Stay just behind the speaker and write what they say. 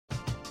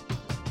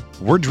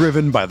We're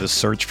driven by the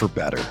search for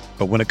better.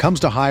 But when it comes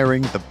to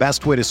hiring, the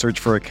best way to search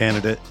for a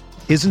candidate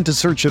isn't to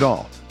search at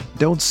all.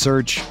 Don't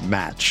search,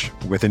 match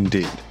with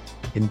Indeed.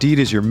 Indeed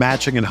is your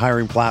matching and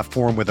hiring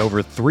platform with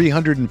over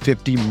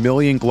 350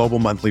 million global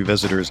monthly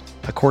visitors,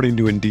 according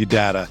to Indeed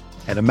data,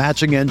 and a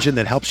matching engine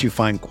that helps you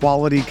find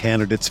quality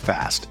candidates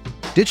fast.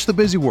 Ditch the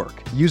busy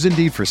work. Use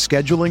Indeed for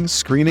scheduling,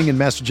 screening, and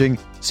messaging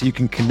so you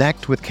can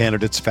connect with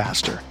candidates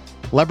faster.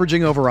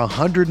 Leveraging over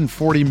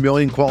 140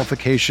 million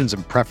qualifications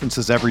and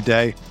preferences every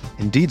day,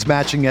 Indeed's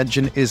matching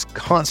engine is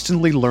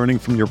constantly learning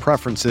from your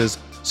preferences,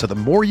 so the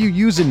more you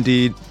use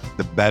Indeed,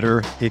 the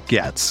better it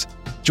gets.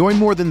 Join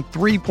more than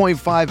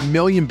 3.5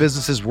 million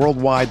businesses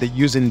worldwide that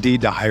use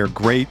Indeed to hire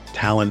great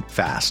talent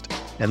fast.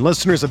 And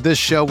listeners of this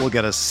show will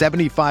get a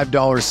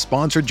 $75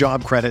 sponsored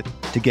job credit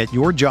to get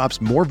your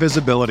jobs more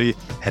visibility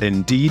at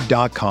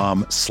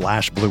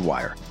Indeed.com/Blue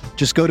Wire.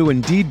 Just go to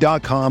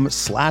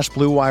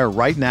Indeed.com/Blue Wire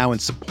right now and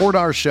support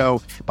our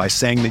show by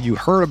saying that you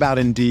heard about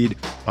Indeed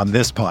on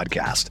this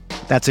podcast.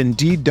 That's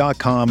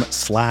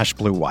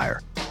Indeed.com/Blue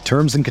Wire.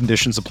 Terms and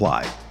conditions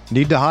apply.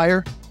 Need to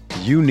hire?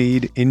 You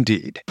need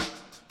Indeed.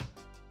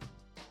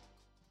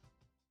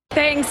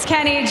 Thanks,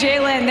 Kenny.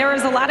 Jalen, there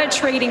was a lot of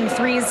trading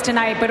threes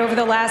tonight, but over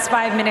the last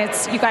 5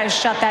 minutes, you guys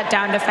shut that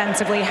down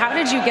defensively. How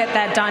did you get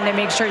that done to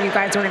make sure you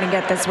guys were going to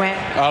get this win?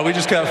 We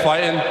just kept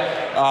fighting.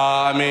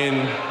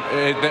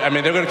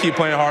 They're going to keep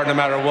playing hard no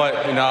matter what.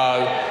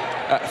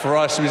 For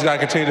us, we just got to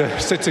continue to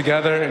stick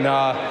together and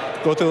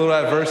go through a little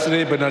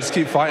adversity, but just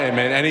keep fighting,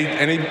 man.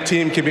 Any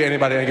team can beat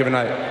anybody any given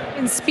night.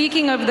 And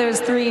speaking of those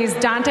threes,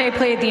 Dante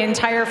played the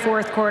entire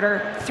fourth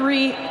quarter,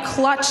 3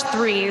 clutch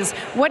threes.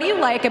 What do you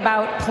like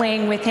about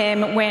playing with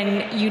him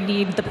when you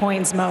need the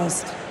points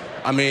most?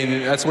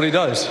 That's what he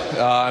does.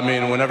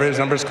 Whenever his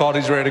number's called,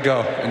 he's ready to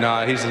go.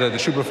 And he's the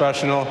true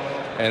professional.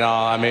 And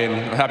I'm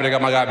happy to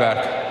get my guy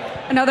back.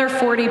 Another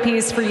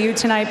 40-piece for you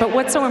tonight, but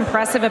what's so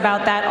impressive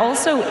about that?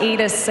 Also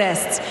 8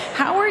 assists.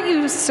 How are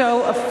you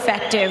so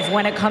effective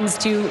when it comes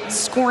to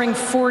scoring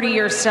 40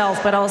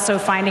 yourself, but also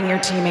finding your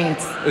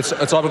teammates?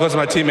 It's all because of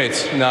my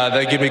teammates.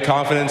 They give me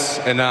confidence,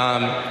 and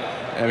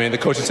the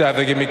coaching staff,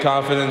 they give me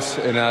confidence,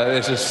 and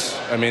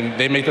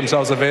they make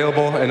themselves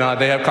available, and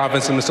they have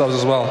confidence in themselves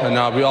as well.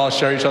 And we all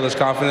share each other's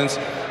confidence,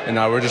 and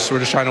we're just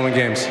trying to win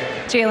games.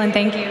 Jalen,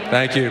 thank you.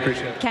 Thank you,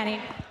 appreciate it. Kenny.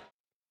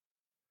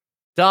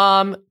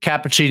 Dom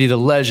Cappuccini, the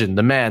legend,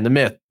 the man, the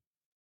myth.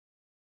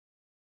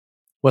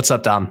 What's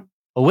up, Dom?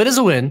 A win is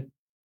a win.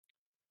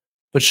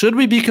 But should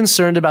we be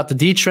concerned about the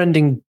D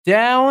trending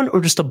down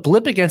or just a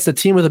blip against a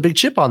team with a big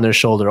chip on their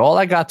shoulder? All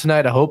I got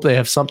tonight, I hope they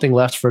have something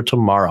left for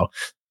tomorrow.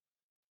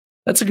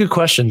 That's a good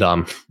question,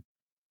 Dom.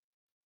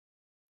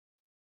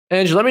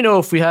 Andrew, let me know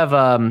if we have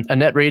a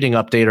net rating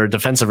update or a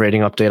defensive rating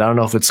update. I don't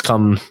know if it's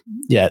come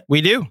yet. We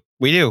do.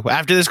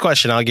 After this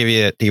question, I'll give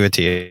it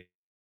to you.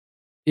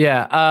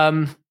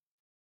 Yeah.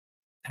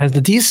 Has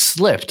the D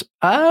slipped?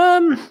 I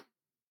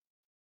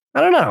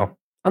don't know.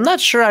 I'm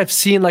not sure I've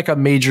seen like a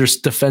major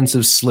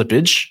defensive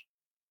slippage.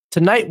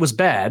 Tonight was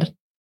bad,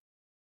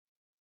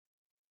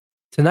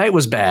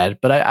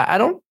 but I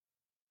don't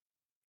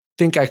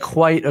think I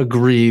quite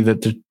agree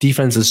that the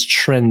defense is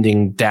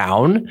trending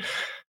down.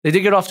 They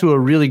did get off to a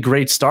really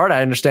great start.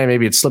 I understand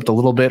maybe it slipped a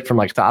little bit from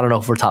I don't know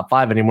if we're top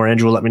 5 anymore.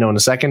 Andrew will let me know in a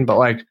second, but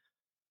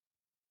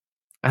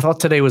I thought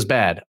today was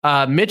bad.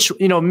 Mitch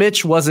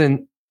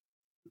wasn't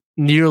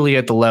nearly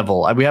at the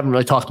level. We haven't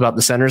really talked about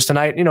the centers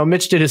tonight.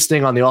 Mitch did his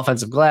thing on the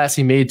offensive glass.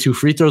 He made 2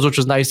 free throws, which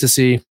was nice to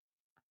see.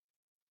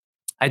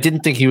 I didn't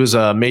think he was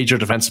a major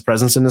defensive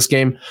presence in this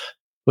game,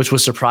 which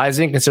was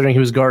surprising considering he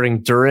was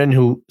guarding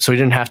Duren, so he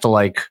didn't have to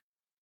it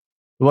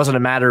wasn't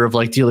a matter of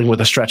dealing with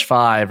a stretch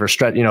 5 or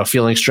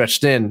feeling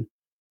stretched in.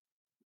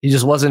 He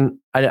just wasn't,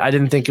 I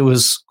didn't think it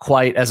was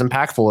quite as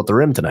impactful at the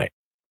rim tonight.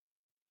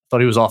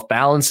 Thought he was off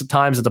balance at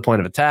times at the point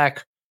of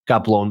attack.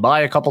 Got blown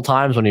by a couple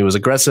times when he was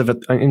aggressive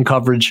in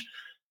coverage.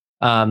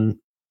 But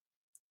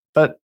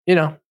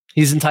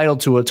he's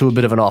entitled to a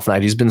bit of an off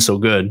night. He's been so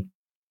good.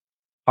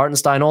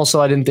 Hartenstein also,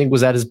 I didn't think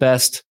was at his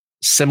best.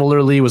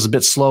 Similarly, was a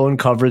bit slow in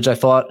coverage. I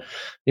thought,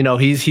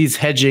 he's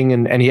hedging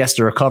and he has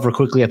to recover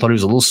quickly. I thought he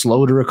was a little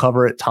slow to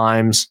recover at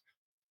times.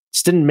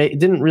 Just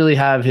didn't really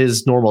have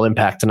his normal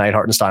impact tonight,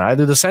 Hartenstein.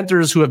 Either the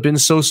centers who have been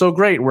so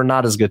great were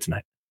not as good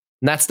tonight.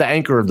 And that's the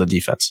anchor of the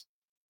defense.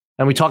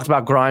 And we talked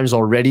about Grimes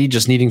already,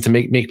 just needing to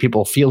make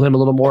people feel him a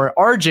little more.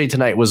 RJ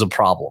tonight was a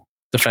problem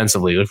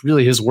defensively. It was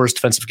really his worst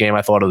defensive game,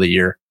 I thought, of the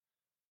year.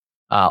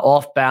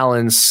 Off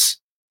balance,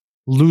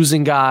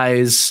 losing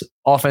guys,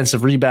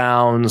 offensive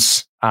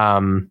rebounds.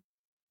 RJ,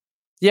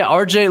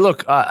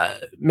 look,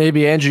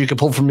 maybe Andrew, you could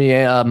pull from me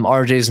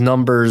RJ's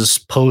numbers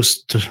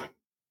post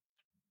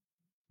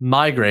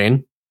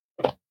migraine.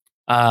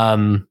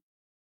 But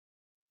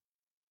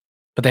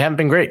they haven't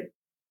been great.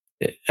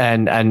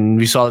 And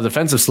we saw the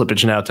defensive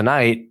slippage now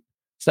tonight.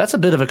 So that's a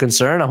bit of a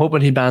concern. I'm hoping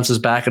he bounces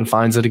back and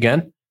finds it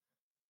again.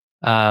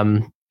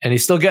 And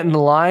he's still getting the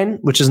line,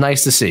 which is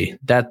nice to see.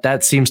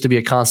 That seems to be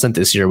a constant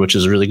this year, which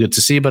is really good to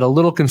see, but a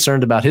little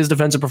concerned about his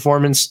defensive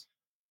performance.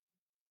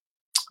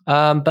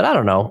 But I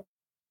don't know.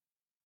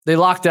 They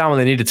locked down when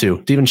they needed to.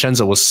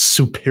 DiVincenzo was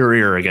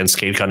superior against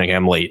Cade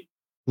Cunningham late.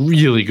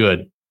 Really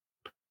good.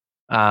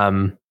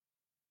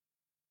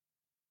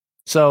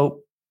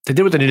 So they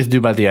did what they needed to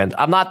do by the end.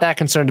 I'm not that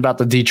concerned about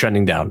the D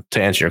trending down,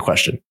 to answer your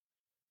question.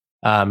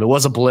 It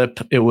was a blip.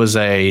 It was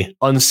a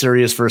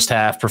unserious first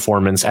half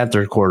performance and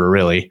third quarter,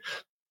 really.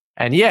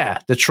 And yeah,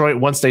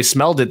 Detroit, once they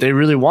smelled it, they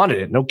really wanted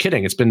it. No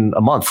kidding. It's been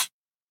a month.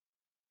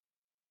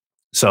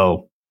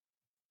 So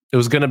it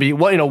was going to be,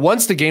 well,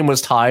 once the game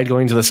was tied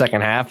going to the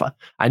second half,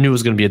 I knew it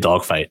was going to be a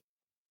dogfight.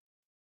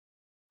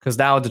 Because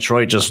now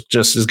Detroit just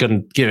is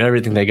going to give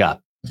everything they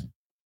got.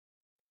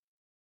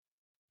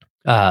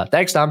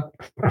 Thanks, Tom.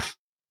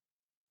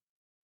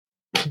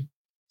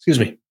 Excuse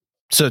me.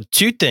 So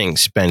 2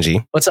 things,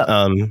 Benji. What's up?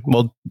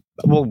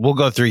 We'll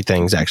go 3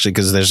 things actually,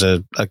 because there's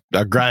a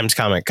Grimes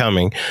comment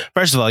coming.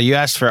 First of all, you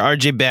asked for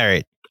RJ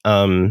Barrett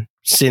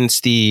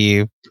since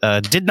the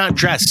did not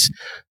dress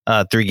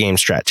 3-game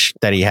stretch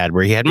that he had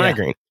where he had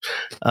migraine.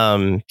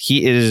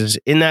 He is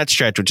in that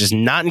stretch, which is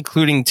not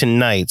including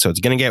tonight, so it's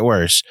going to get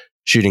worse.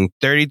 Shooting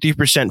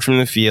 33% from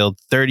the field,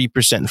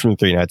 30% from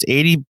 3. Now it's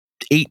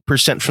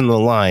 88% from the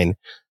line,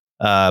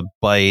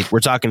 but we're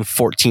talking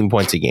 14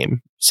 points a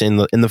game. So in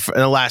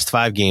the last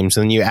 5 games,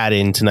 and then you add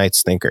in tonight's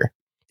stinker.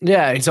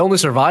 Yeah, he's only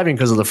surviving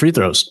because of the free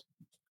throws,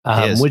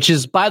 which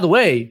is, by the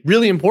way,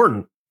 really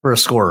important for a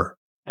scorer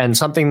and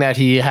something that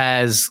he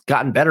has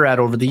gotten better at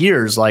over the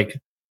years. Like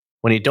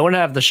when you don't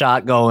have the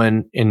shot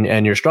going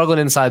and you're struggling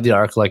inside the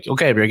arc, like,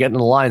 okay, but you're getting to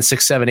the line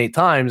 6, 7, 8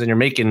 times and you're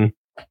making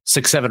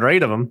 6, 7, or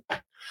 8 of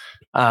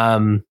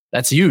them.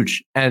 That's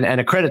huge and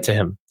a credit to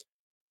him.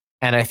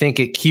 And I think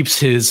it keeps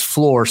his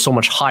floor so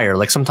much higher.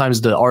 Like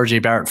sometimes the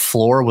RJ Barrett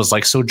floor was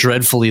like so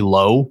dreadfully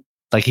low,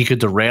 like he could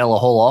derail a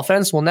whole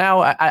offense. Well,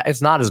 now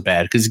it's not as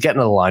bad because he's getting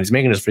to the line. He's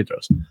making his free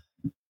throws.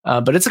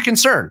 But it's a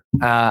concern.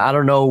 I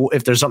don't know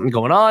if there's something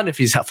going on, if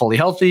he's fully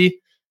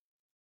healthy.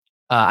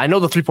 I know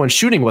the 3-point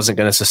shooting wasn't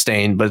going to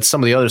sustain, but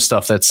some of the other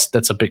stuff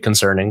that's a bit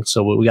concerning.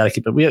 So we got to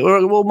keep it.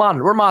 We're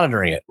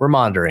monitoring it. We're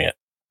monitoring it.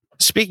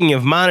 Speaking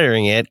of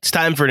monitoring it, it's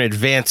time for an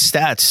advanced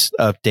stats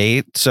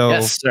update. So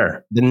yes,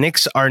 sir. The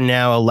Knicks are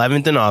now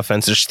 11th in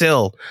offense. They're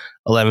still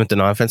 11th in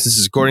offense. This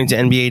is according to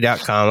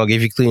NBA.com. I'll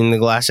give you cleaning the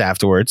glass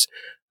afterwards.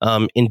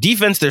 In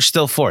defense, they're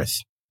still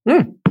 4th.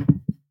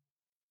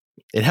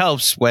 It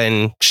helps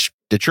when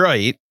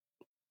Detroit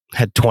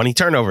had 20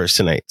 turnovers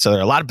tonight. So there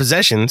are a lot of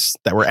possessions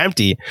that were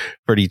empty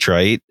for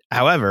Detroit.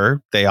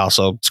 However, they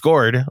also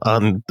scored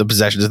on the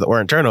possessions that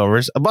weren't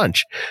turnovers a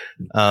bunch.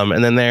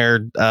 And then they're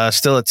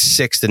still at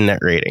 6th in net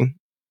rating.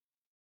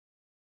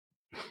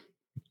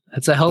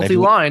 That's a healthy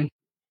line.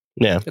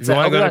 Yeah. If you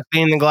want to go to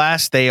clean the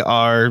glass, they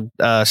are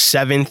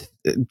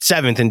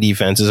 7th in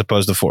defense as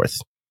opposed to 4th.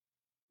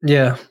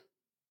 Yeah.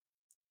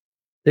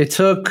 They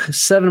took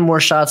 7 more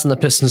shots than the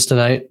Pistons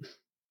tonight,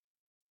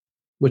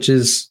 which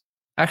is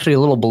actually a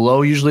little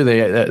below. Usually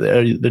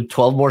they're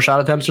 12 more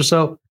shot attempts or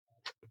so.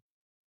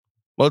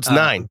 Well, it's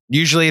 9.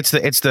 Usually it's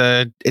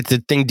the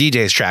thing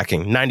DJ's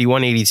tracking,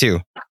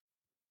 91-82.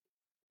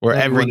 Where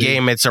every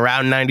game it's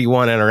around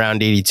 91 and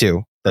around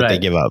 82 that they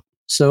give up.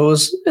 So it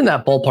was in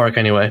that ballpark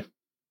anyway.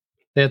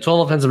 They had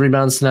 12 offensive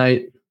rebounds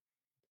tonight.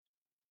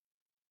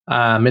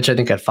 Mitch, I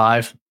think, had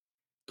 5.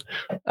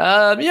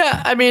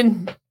 Yeah, I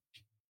mean,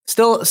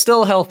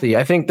 still healthy.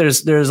 I think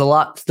there's a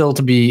lot still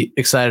to be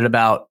excited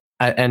about.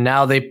 And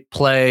now they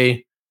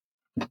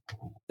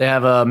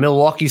have a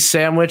Milwaukee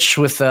sandwich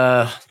with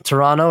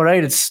Toronto,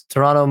 right? It's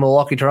Toronto,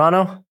 Milwaukee,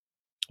 Toronto.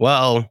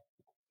 Well,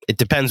 it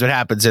depends what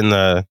happens in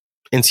the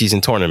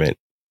in-season tournament.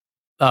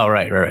 Oh,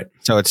 right.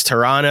 So it's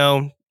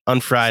Toronto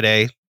on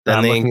Friday,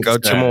 then they go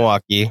to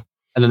Milwaukee,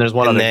 and then there's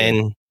one other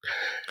game.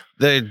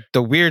 The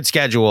weird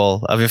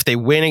schedule of if they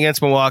win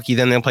against Milwaukee,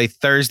 then they'll play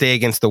Thursday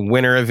against the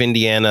winner of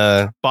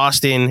Indiana,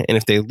 Boston, and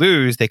if they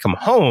lose, they come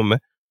home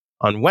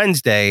on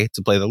Wednesday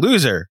to play the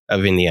loser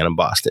of Indiana,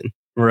 Boston.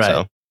 Right.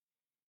 So,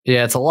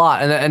 yeah, it's a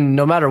lot, and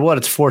no matter what,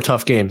 it's 4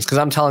 tough games. Because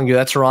I'm telling you,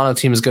 that Toronto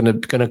team is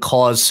going to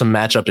cause some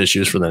matchup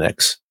issues for the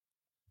Knicks.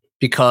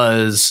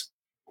 Because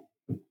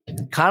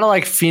kind of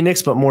like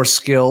Phoenix, but more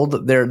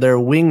skilled. Their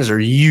wings are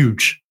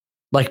huge,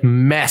 like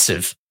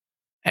massive,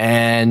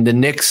 and the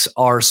Knicks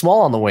are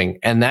small on the wing,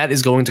 and that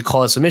is going to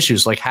cause some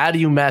issues. Like, how do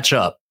you match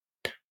up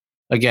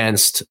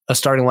against a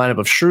starting lineup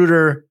of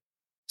Schroeder,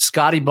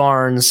 Scotty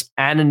Barnes,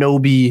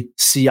 Anunoby,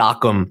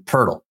 Siakam,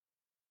 Pirtle?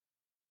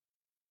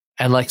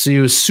 And like, so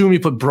you assume you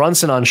put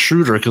Brunson on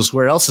Schroeder because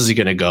where else is he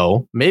going to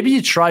go? Maybe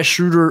you try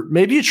Schroeder.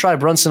 Maybe you try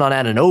Brunson on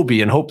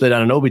Anunoby and hope that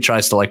Anunoby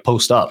tries to like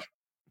post up.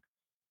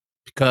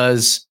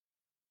 Because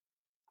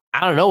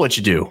I don't know what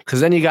you do. Because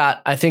then you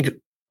got, I think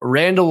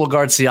Randall will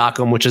guard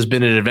Siakam, which has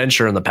been an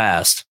adventure in the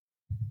past.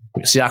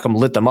 Siakam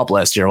lit them up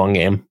last year one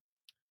game.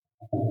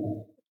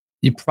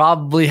 You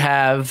probably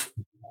have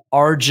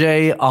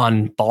RJ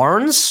on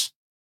Barnes.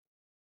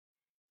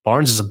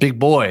 Barnes is a big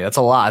boy. That's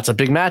a lot. It's a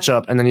big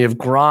matchup. And then you have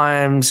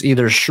Grimes,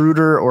 either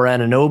Schroeder or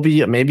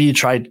Anunoby. Maybe you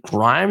tried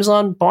Grimes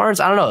on Barnes.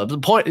 I don't know. The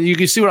point, you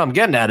can see what I'm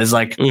getting at is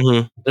like,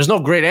 there's no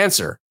great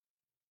answer.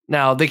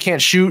 Now, they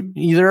can't shoot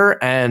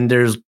either, and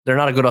they're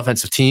not a good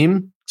offensive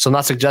team. So I'm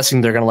not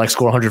suggesting they're going to like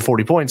score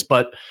 140 points,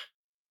 but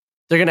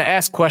they're going to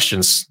ask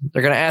questions.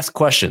 And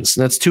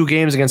that's 2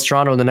 games against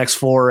Toronto in the next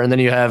 4. And then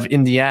you have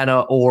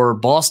Indiana or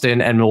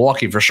Boston and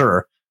Milwaukee for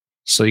sure.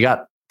 So you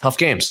got tough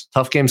games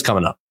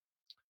coming up.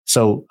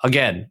 So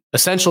again,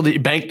 essential that you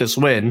bank this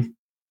win.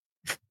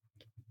 I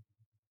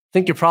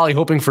think you're probably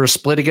hoping for a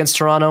split against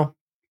Toronto,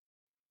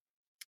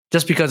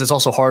 just because it's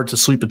also hard to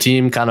sweep a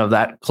team kind of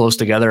that close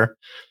together.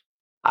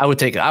 I would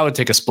take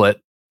a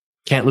split.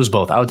 Can't lose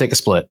both. I would take a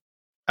split.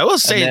 I will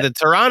say the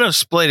Toronto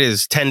split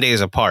is 10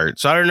 days apart.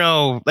 So I don't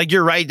know. Like,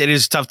 you're right. It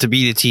is tough to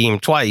beat a team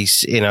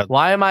twice.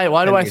 Why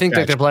do I think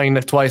that they're playing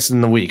twice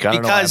in the week? I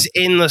don't know.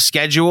 In the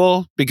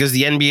schedule, because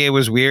the NBA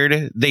was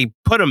weird, they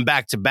put them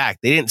back to back.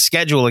 They didn't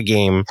schedule a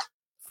game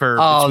for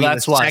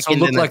that's why. So it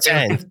looked like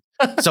 10th.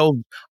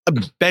 So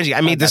Benji,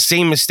 I made the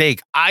same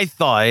mistake. I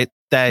thought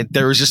that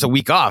there was just a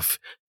week off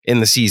in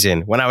the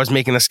season when I was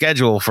making a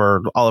schedule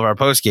for all of our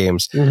post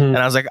games. Mm-hmm. And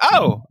I was like,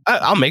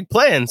 I'll make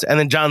plans. And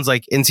then John's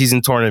like, in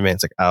season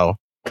tournament. It's like,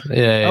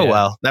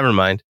 well, never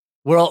mind.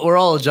 We're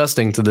all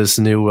adjusting to this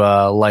new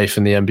life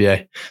in the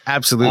NBA.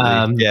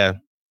 Absolutely. Yeah.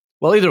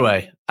 Well, either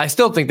way, I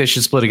still think they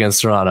should split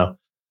against Toronto.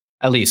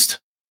 At least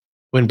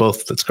win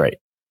both. That's great.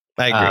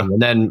 I agree.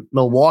 And then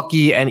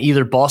Milwaukee and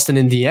either Boston,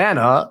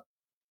 Indiana,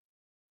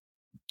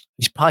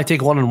 you should probably take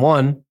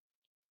 1-1.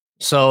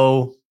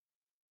 So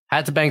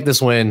had to bank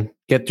this win,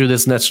 get through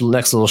this next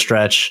little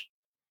stretch,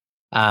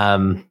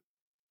 and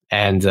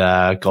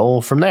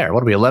go from there.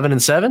 What are we,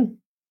 11-7?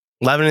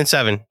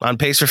 11-7, on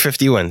pace for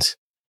 50 wins.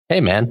 Hey,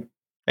 man.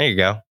 There you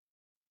go.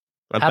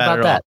 Not How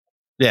about that?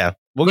 Yeah.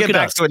 We'll get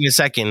back to it in a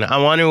second. I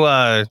want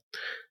to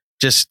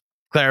just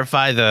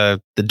clarify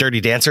the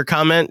Dirty Dancer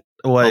comment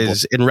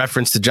was in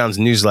reference to John's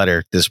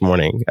newsletter this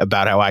morning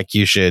about how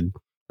IQ should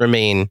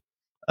remain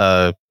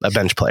a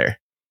bench player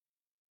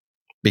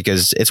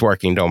because it's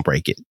working. Don't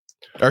break it.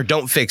 Or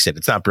don't fix it.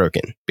 It's not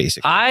broken,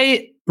 basically.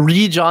 I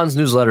read John's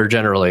newsletter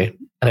generally,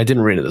 and I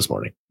didn't read it this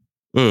morning.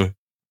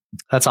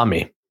 That's on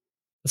me.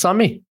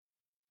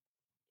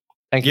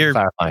 Thank you for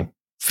clarifying.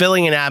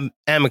 Filling in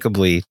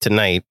amicably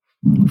tonight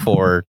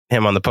for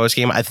him on the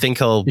postgame. I think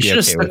he'll be okay with it.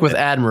 You should have stuck with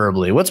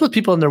admirably. What's with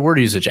people in their word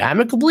usage?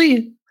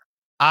 Amicably?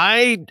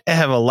 I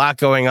have a lot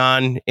going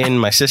on in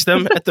my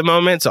system at the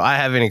moment, so I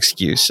have an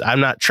excuse. I'm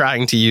not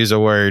trying to use a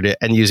word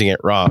and using it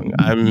wrong.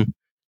 I'm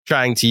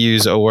trying to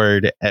use a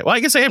word. Well, I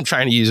guess I am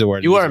trying to use a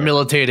word. You are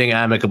militating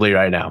amicably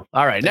right now.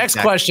 All right. Next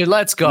question.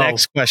 Let's go.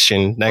 Next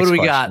question. What do we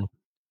got?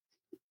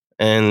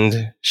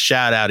 And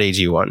shout out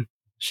AG1.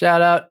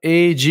 Shout out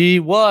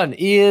AG1.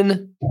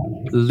 Ian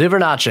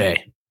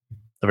Livernoche.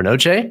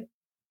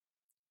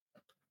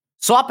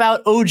 Swap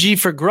out OG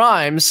for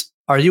Grimes.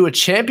 Are you a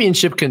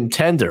championship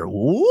contender?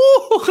 Woo,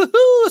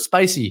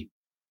 spicy.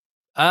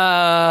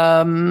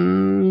 I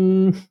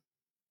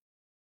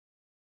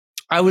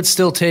would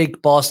still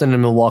take Boston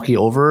and Milwaukee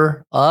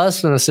over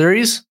us in a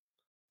series.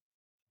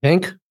 I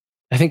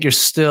think you're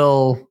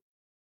still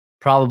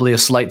probably a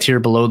slight tier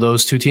below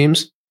those two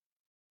teams,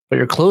 but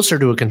you're closer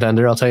to a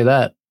contender. I'll tell you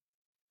that.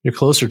 You're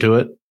closer to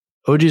it.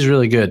 OG is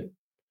really good.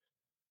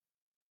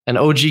 And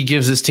OG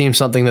gives this team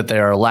something that they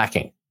are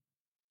lacking.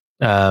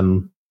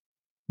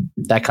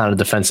 That kind of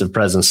defensive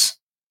presence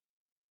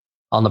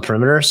on the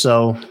perimeter.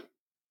 So,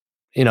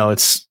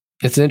 it's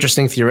an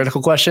interesting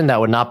theoretical question. That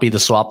would not be the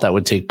swap that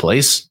would take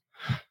place.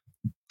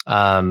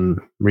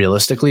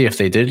 Realistically, if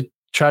they did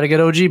try to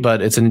get OG,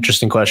 but it's an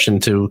interesting question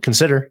to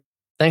consider.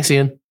 Thanks,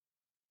 Ian.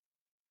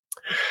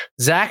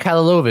 Zach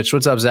Halilovic.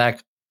 What's up,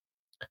 Zach?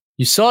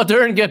 You saw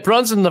Duren get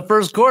Brunson in the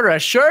first quarter. I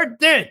sure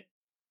did.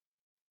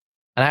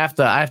 And I have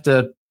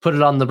to put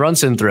it on the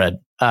Brunson thread.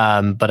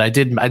 But I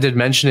did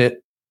mention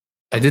it.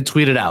 I did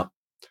tweet it out.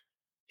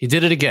 He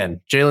did it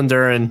again. Jalen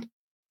Duren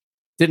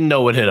didn't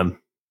know what hit him.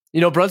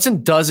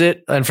 Brunson does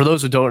it. And for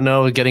those who don't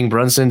know, getting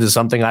Brunson is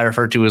something I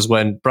refer to as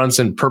when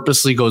Brunson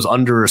purposely goes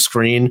under a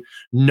screen,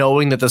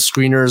 knowing that the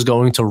screener is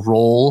going to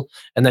roll,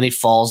 and then he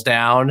falls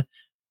down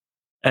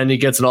and he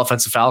gets an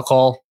offensive foul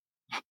call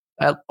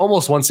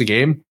almost once a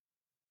game.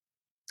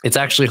 It's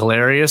actually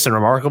hilarious and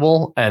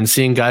remarkable. And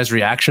seeing guys'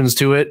 reactions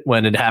to it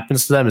when it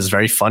happens to them is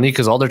very funny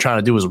because all they're trying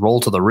to do is roll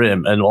to the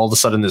rim. And all of a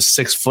sudden, this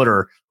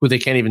 6-footer who they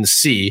can't even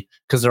see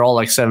because they're all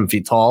like 7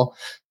 feet tall,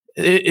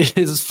 it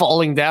is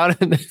falling down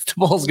and the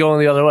ball's going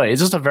the other way.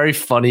 It's just a very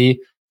funny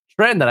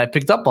trend that I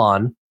picked up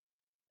on.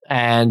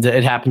 And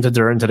it happened to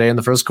Duren today in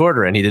the first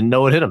quarter, and he didn't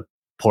know what hit him.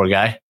 Poor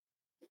guy.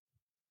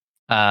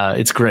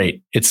 It's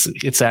great.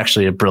 It's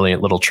actually a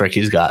brilliant little trick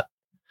he's got.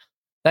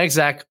 Thanks,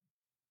 Zach.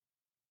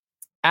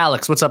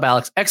 Alex, what's up,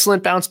 Alex?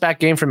 Excellent bounce back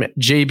game from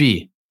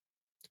JB.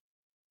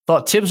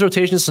 Thought Tibbs'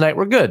 rotations tonight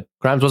were good.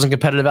 Grimes wasn't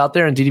competitive out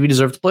there, and DDB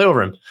deserved to play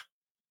over him.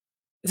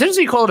 It's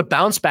interesting you call it a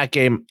bounce back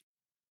game.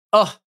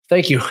 Oh,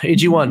 thank you,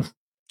 AG1.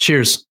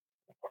 Cheers.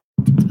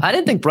 I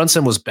didn't think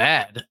Brunson was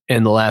bad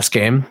in the last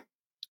game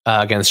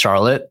against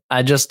Charlotte.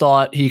 I just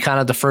thought he kind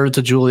of deferred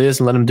to Julius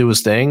and let him do his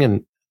thing,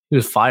 and he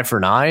was 5 for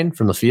 9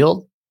 from the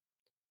field.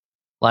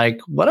 Like,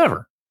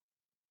 whatever.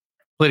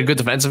 Played a good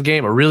defensive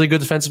game, a really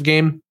good defensive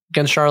game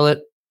against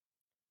Charlotte.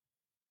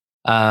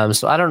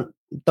 So I don't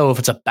though if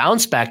it's a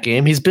bounce back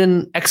game, he's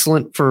been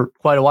excellent for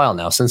quite a while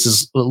now, since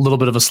his a little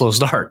bit of a slow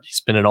start.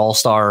 He's been an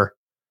all-star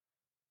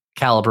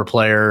caliber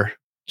player,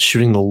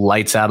 shooting the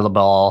lights out of the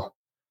ball,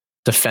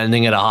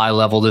 defending at a high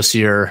level this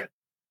year.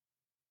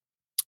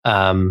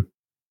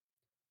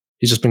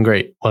 He's just been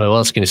great. What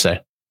else can you say?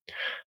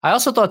 I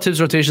also thought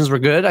Tibbs' rotations were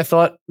good. I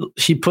thought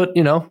he put,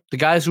 the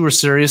guys who were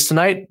serious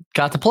tonight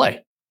got to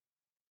play.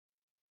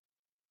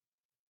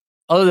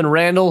 Other than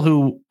Randall,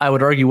 who I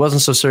would argue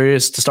wasn't so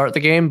serious to start the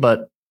game,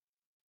 but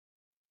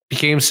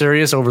became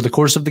serious over the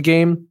course of the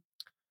game.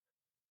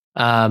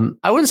 I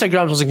wouldn't say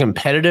Grimes wasn't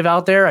competitive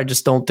out there. I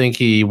just don't think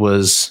he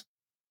was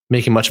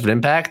making much of an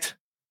impact.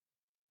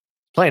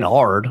 Playing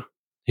hard.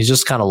 He's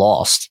just kind of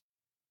lost.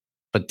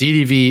 But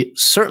DDV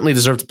certainly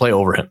deserved to play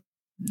over him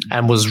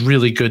and was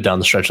really good down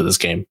the stretch of this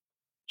game.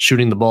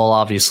 Shooting the ball,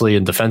 obviously,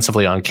 and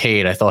defensively on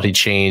Cade, I thought he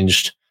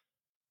changed.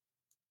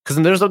 Because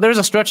there's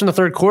a stretch in the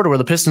third quarter where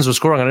the Pistons were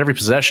scoring on every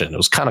possession. It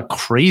was kind of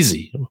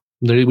crazy.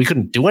 We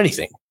couldn't do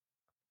anything.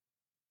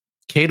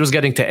 Cade was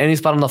getting to any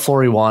spot on the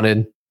floor he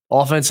wanted.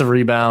 Offensive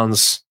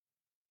rebounds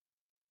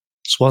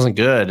just wasn't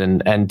good.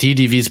 And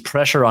DDV's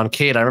pressure on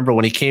Cade, I remember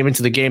when he came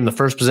into the game, the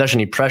first possession,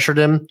 he pressured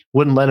him,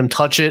 wouldn't let him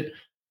touch it,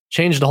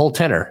 changed the whole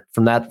tenor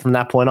from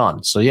that point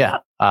on. So yeah,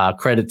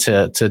 credit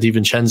to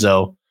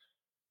DiVincenzo,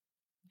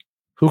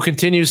 who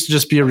continues to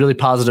just be a really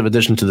positive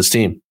addition to this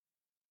team.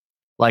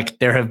 Like,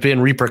 there have been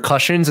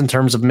repercussions in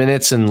terms of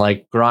minutes, and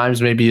like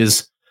Grimes maybe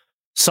is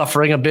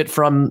suffering a bit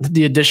from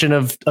the addition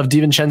of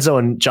DiVincenzo,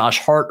 and Josh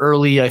Hart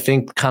early, I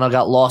think, kind of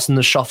got lost in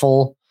the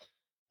shuffle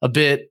a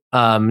bit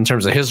in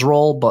terms of his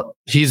role. But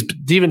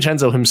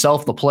DiVincenzo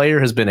himself, the player,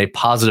 has been a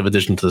positive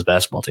addition to this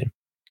basketball team,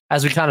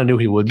 as we kind of knew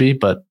he would be.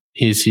 But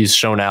he's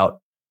shown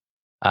out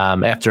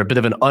after a bit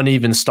of an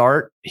uneven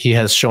start. He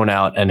has shown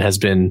out and has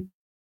been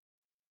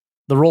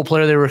the role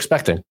player they were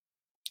expecting.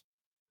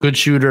 Good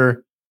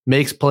shooter,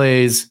 makes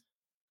plays,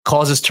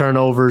 causes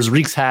turnovers,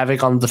 wreaks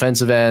havoc on the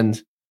defensive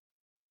end.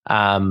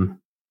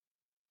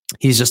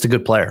 He's just a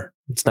good player.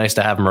 It's nice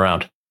to have him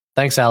around.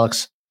 Thanks,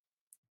 Alex.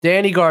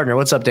 Danny Gardner.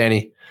 What's up,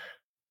 Danny?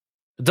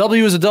 A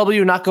W is a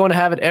W, not going to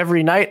have it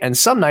every night. And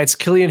some nights,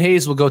 Killian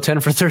Hayes will go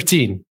 10 for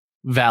 13.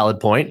 Valid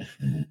point.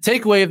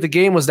 Takeaway of the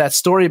game was that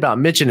story about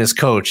Mitch and his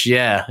coach.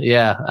 Yeah.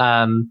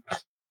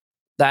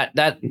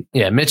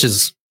 Mitch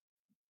is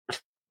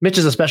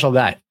a special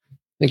guy.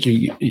 I think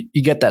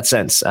you get that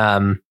sense.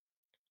 Had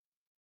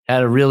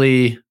a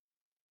really,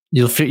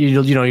 you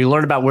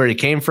learn about where he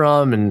came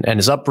from and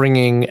his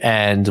upbringing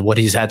and what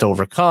he's had to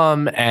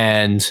overcome,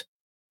 and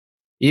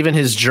even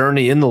his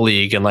journey in the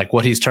league and like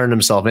what he's turned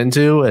himself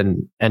into.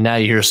 And now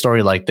you hear a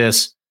story like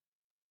this.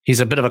 He's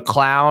a bit of a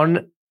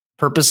clown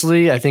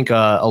purposely. I think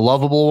a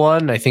lovable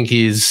one. I think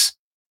he's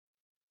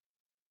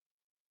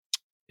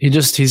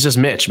just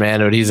Mitch, man.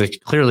 But he's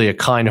clearly a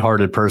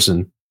kind-hearted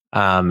person.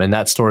 And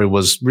that story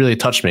really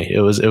touched me.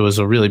 It was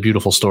a really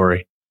beautiful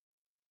story.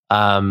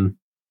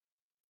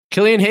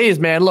 Killian Hayes,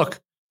 man,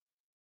 look.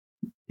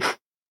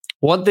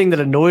 One thing that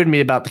annoyed me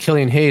about the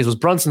Killian Hayes was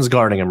Brunson's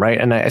guarding him, right?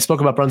 And I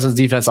spoke about Brunson's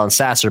defense on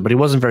Sasser, but he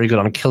wasn't very good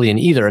on Killian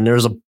either. And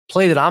there's a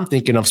play that I'm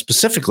thinking of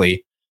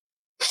specifically.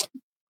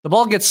 The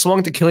ball gets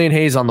swung to Killian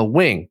Hayes on the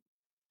wing.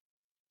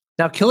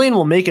 Now, Killian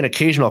will make an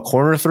occasional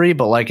corner three,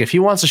 but like if he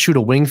wants to shoot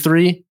a wing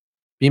three,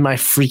 be my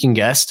freaking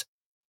guest.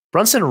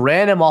 Brunson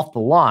ran him off the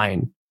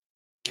line.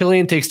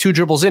 Killian takes 2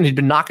 dribbles in. He'd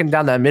been knocking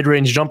down that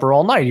mid-range jumper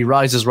all night. He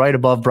rises right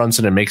above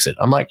Brunson and makes it.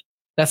 I'm like,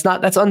 that's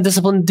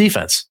undisciplined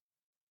defense.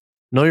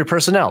 Know your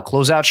personnel.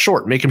 Close out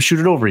short. Make him shoot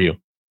it over you.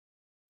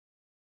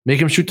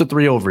 Make him shoot the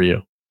 3 over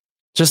you.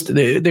 Just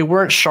they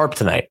weren't sharp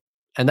tonight.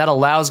 And that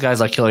allows guys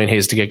like Killian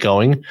Hayes to get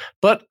going.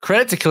 But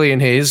credit to Killian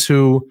Hayes,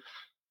 who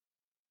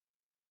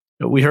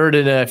we heard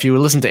in if you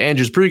listen to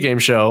Andrew's pregame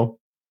show,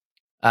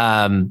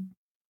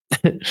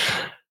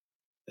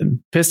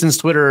 Pistons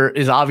Twitter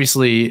is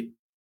obviously,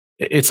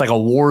 it's like a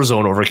war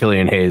zone over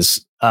Killian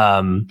Hayes.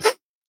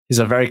 He's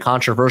a very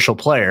controversial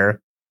player.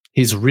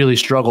 He's really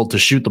struggled to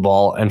shoot the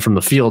ball, and from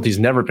the field, he's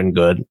never been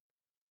good.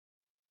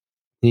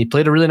 He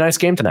played a really nice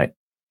game tonight,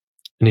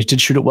 and he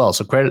did shoot it well.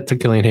 So credit to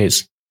Killian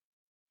Hayes.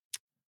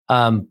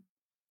 But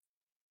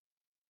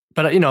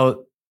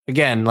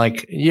again,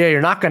 like, yeah, you're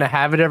not going to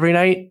have it every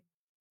night,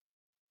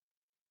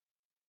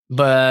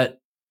 but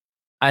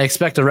I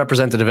expect a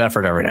representative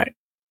effort every night.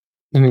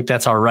 I think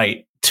that's our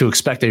right to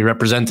expect a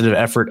representative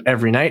effort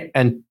every night.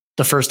 And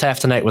the first half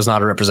tonight was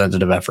not a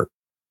representative effort,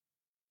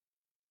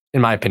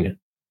 in my opinion.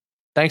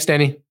 Thanks,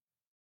 Danny.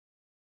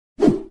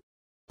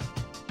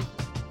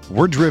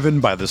 We're driven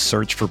by the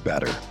search for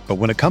better. But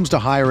when it comes to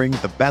hiring,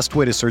 the best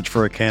way to search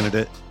for a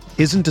candidate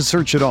isn't to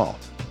search at all.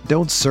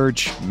 Don't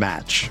search,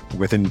 match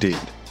with Indeed.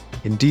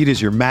 Indeed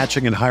is your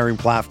matching and hiring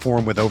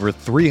platform with over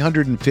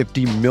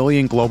 350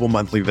 million global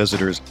monthly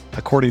visitors,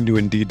 according to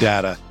Indeed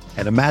data,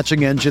 and a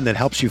matching engine that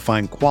helps you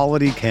find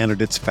quality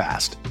candidates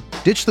fast.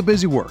 Ditch the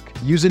busy work.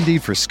 Use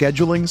Indeed for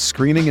scheduling,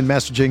 screening, and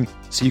messaging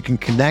so you can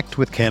connect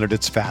with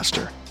candidates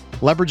faster.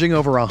 Leveraging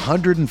over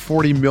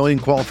 140 million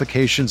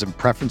qualifications and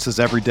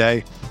preferences every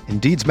day,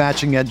 Indeed's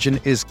matching engine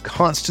is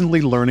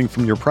constantly learning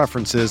from your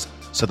preferences,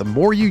 So the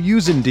more you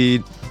use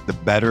Indeed, the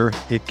better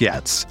it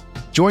gets.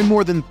 Join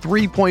more than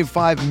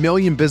 3.5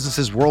 million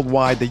businesses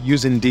worldwide that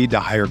use Indeed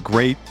to hire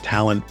great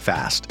talent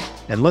fast.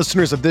 And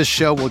listeners of this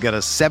show will get a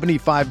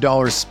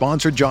 $75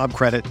 sponsored job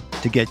credit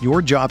to get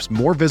your jobs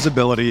more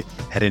visibility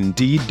at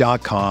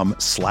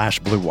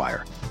Indeed.com/Blue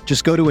Wire.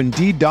 Just go to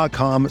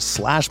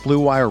Indeed.com/Blue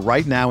Wire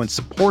right now and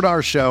support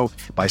our show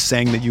by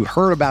saying that you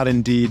heard about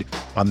Indeed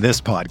on this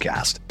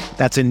podcast.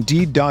 That's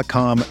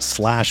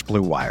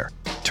Indeed.com/Blue Wire.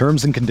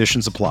 Terms and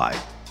conditions apply.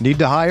 Need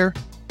to hire?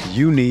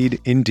 You need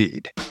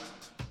Indeed.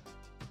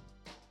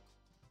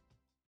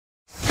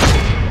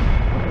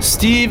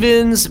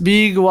 Stevens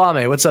B.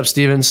 Guame. What's up,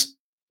 Stevens?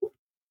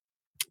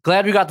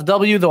 Glad we got the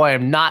W, though I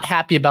am not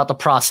happy about the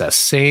process.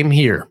 Same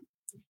here.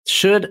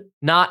 Should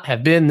not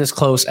have been this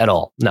close at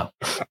all. No.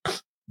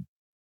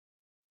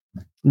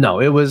 No,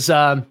 it was...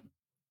 No,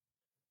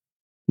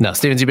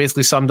 Stevens, you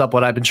basically summed up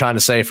what I've been trying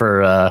to say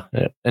for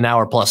an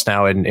hour plus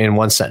now in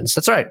one sentence.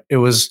 That's right. It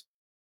was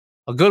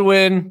a good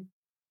win.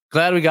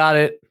 Glad we got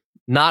it.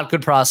 Not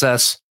good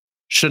process.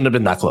 Shouldn't have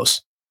been that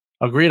close.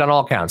 Agreed on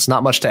all counts.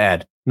 Not much to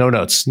add. No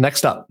notes.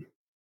 Next up.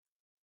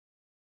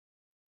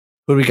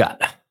 Who do we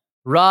got?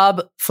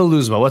 Rob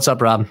Faluzma. What's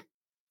up, Rob?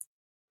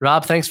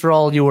 Rob, thanks for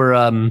all your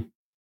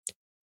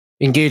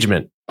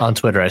engagement on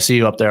Twitter. I see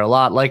you up there a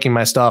lot, liking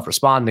my stuff,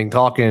 responding,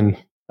 talking.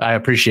 I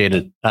appreciate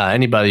it.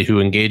 Anybody who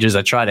engages,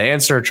 I try to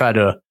answer, try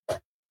to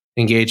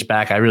engage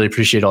back. I really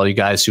appreciate all you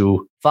guys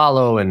who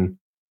follow and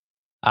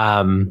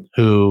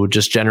who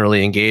just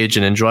generally engage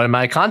and enjoy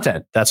my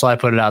content. That's why I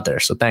put it out there.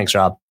 So thanks,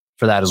 Rob,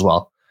 for that as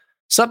well.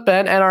 Sup,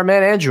 Ben, and our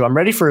man Andrew. I'm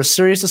ready for a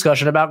serious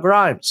discussion about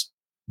Grimes.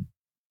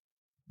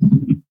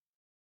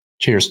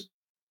 Cheers.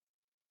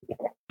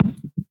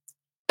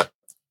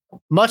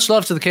 Much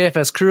love to the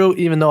KFS crew,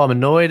 even though I'm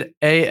annoyed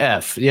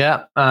AF.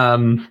 Yeah.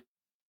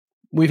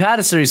 We've had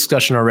a serious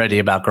discussion already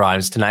about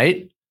Grimes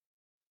tonight,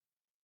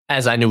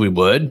 as I knew we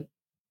would.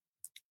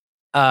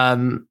 I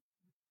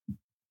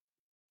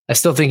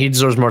still think he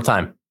deserves more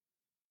time.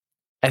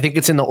 I think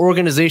it's in the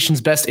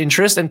organization's best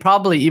interest, and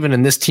probably even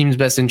in this team's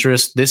best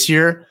interest this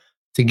year,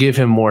 to give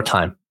him more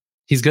time.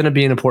 He's going to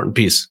be an important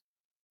piece.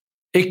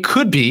 It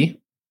could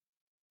be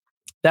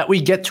that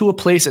we get to a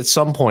place at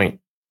some point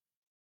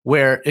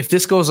where if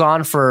this goes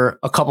on for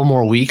a couple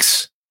more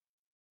weeks,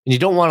 and you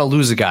don't want to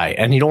lose a guy,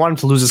 and you don't want him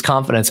to lose his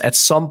confidence, at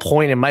some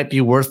point it might be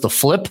worth the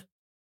flip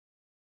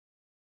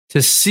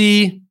to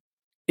see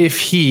if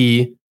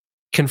he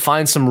can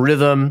find some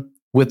rhythm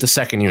with the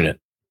second unit.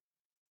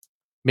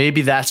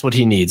 Maybe that's what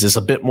he needs, is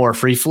a bit more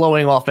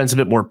free-flowing offense, a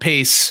bit more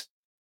pace,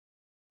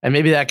 and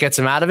maybe that gets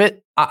him out of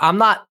it. I'm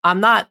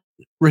not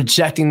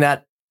rejecting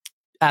that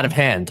out of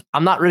hand.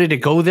 I'm not ready to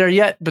go there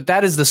yet, but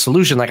that is the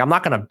solution. Like, I'm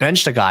not going to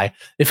bench the guy.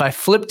 If I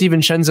flip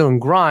DiVincenzo and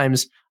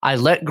Grimes, I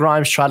let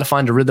Grimes try to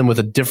find a rhythm with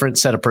a different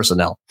set of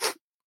personnel.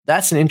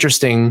 That's an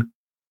interesting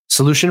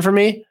solution for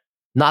me.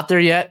 Not there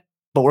yet,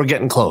 but we're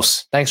getting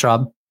close. Thanks,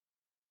 Rob.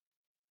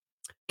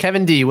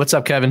 Kevin D. What's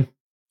up, Kevin?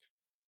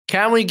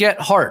 Can we get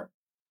Hart?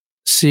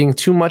 Seeing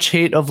too much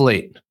hate of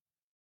late.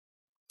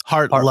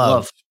 Hart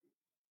love.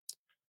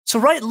 So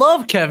write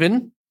love,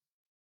 Kevin.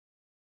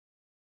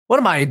 What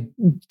am I,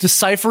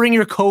 deciphering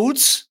your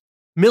codes?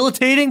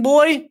 Militating,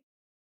 boy?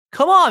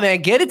 Come on,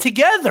 man. Get it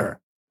together.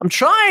 I'm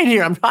trying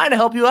here. I'm trying to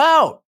help you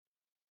out.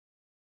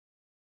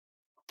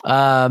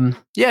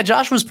 Yeah,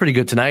 Josh was pretty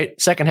good tonight.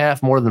 Second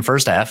half more than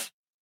first half.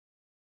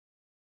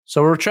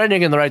 So we're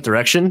trending in the right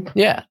direction.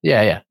 Yeah.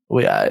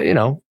 We,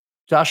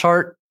 Josh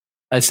Hart,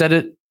 I said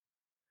it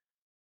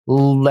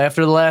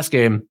after the last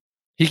game.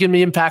 He can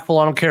be impactful.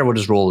 I don't care what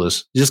his role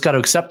is. You just got to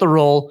accept the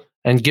role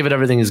and give it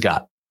everything he's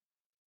got.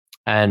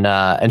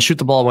 And shoot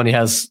the ball when he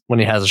has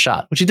a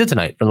shot, which he did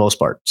tonight for the most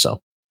part.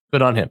 So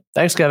good on him.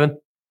 Thanks, Kevin.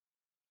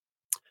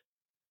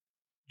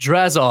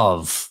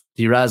 Drazov,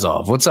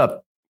 what's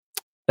up?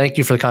 Thank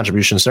you for the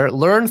contribution, sir.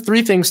 Learn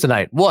 3 things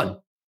tonight. 1,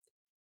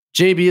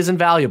 JB is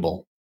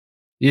invaluable.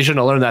 You shouldn't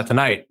have learned that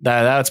tonight.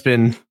 That's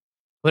been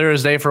clear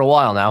as day for a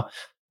while now.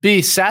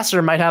 B,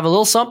 Sasser might have a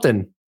little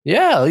something.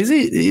 Yeah,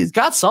 he's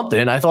got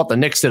something. I thought the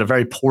Knicks did a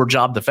very poor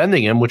job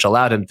defending him, which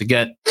allowed him to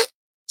get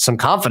some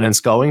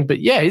confidence going. But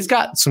yeah, he's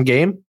got some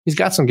game. 3,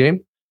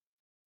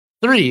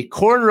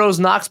 Cornrows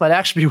Knox might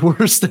actually be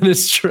worse than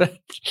his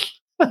draft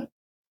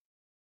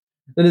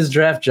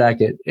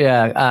jacket.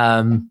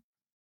 Yeah.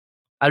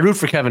 I root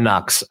for Kevin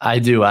Knox. I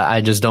do. I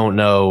just don't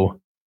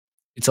know.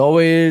 It's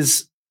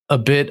always a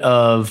bit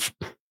of,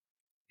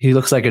 he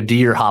looks like a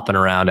deer hopping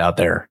around out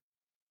there.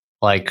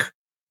 Like,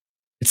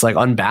 it's like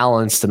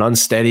unbalanced and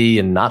unsteady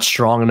and not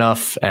strong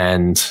enough,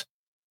 and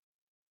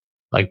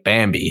like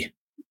Bambi.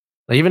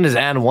 Even his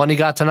and one he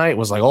got tonight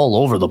was like all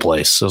over the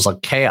place. It was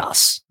like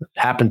chaos. It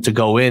happened to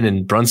go in,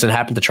 and Brunson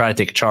happened to try to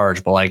take a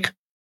charge, but like,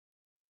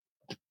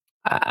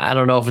 I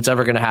don't know if it's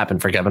ever going to happen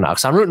for Kevin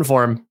Knox. I'm rooting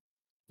for him.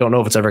 Don't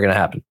know if it's ever going to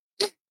happen.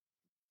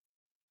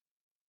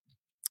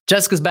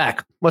 Jessica's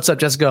back. What's up,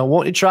 Jessica?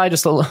 Won't you try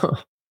just a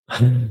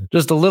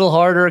little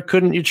harder?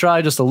 Couldn't you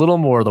try just a little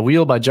more? The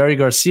Wheel by Jerry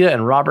Garcia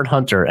and Robert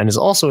Hunter, and is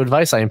also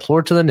advice I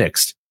implore to the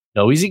Knicks.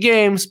 No easy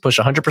games. Push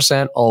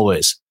 100%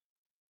 always.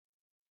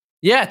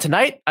 Yeah,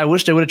 tonight, I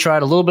wish they would have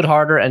tried a little bit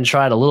harder and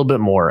tried a little bit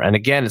more. And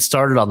again, it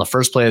started on the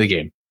first play of the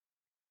game,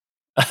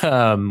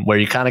 where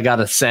you kind of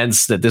got a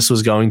sense that this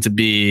was going to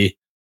be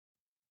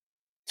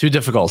too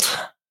difficult.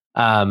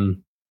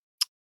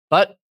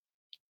 But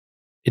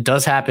it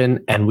does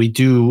happen, and we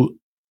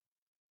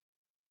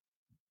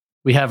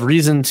have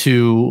reason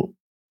to.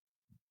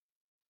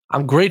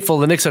 I'm grateful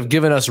the Knicks have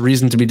given us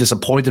reason to be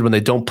disappointed when they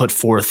don't put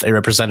forth a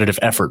representative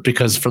effort,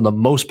 because for the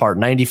most part,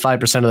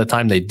 95% of the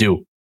time they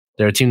do.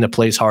 They're a team that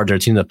plays hard. They're a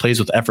team that plays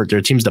with effort. They're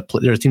a team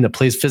that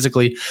plays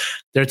physically.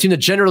 They're a team that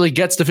generally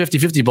gets the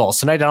 50-50 balls.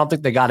 Tonight, I don't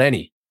think they got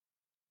any.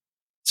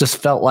 It just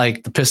felt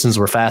like the Pistons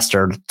were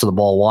faster to the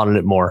ball, wanted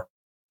it more,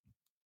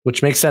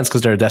 which makes sense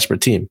because they're a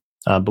desperate team.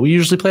 But we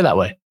usually play that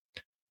way.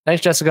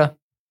 Thanks, Jessica.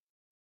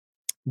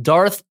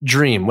 Darth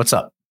Dream, what's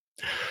up?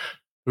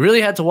 We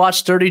really had to watch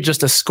Sturdy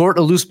just escort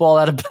a loose ball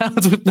out of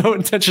bounds with no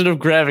intention of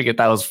grabbing it.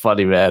 That was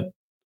funny, man.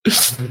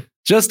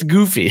 Just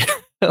goofy.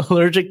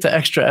 Allergic to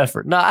extra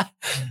effort. Nah,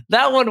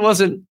 that one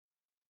wasn't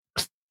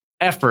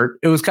effort.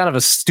 It was kind of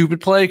a stupid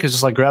play because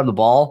just like grab the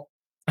ball.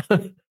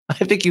 I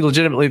think he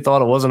legitimately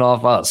thought it wasn't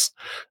off us.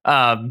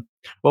 What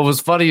was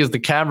funny is the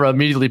camera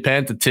immediately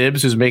panned to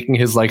Tibbs, who's making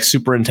his like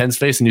super intense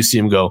face, and you see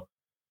him go,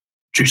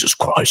 Jesus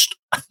Christ.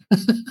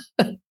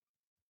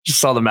 Just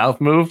saw the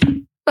mouth move.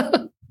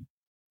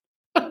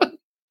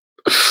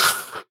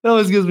 That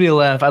always gives me a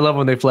laugh. I love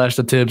when they flash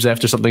the Tibbs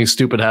after something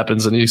stupid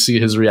happens and you see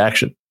his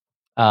reaction.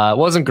 It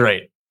wasn't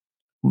great.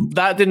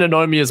 That didn't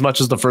annoy me as much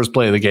as the first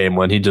play of the game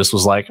when he just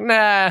was like,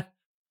 nah,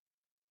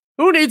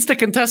 who needs to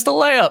contest a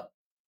layup?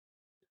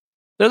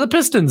 They're the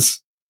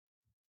Pistons.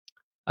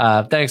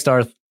 Thanks,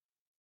 Darth.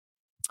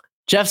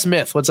 Jeff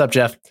Smith. What's up,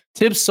 Jeff?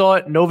 Tibbs saw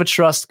it. Nova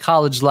Trust,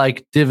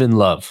 college-like Divin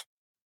love.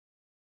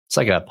 It's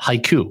like a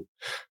haiku.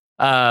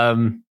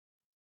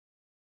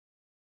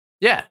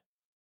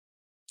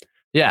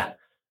 Yeah.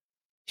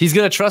 He's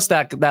going to trust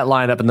that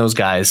lineup and those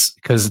guys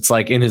because it's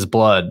like in his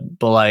blood.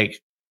 But like,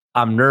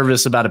 I'm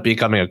nervous about it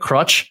becoming a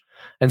crutch.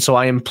 And so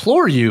I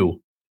implore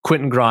you,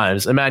 Quentin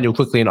Grimes, Emmanuel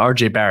Quickley, and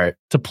RJ Barrett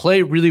to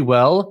play really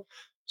well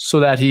so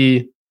that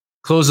he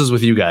closes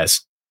with you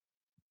guys.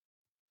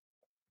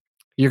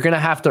 You're going to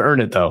have to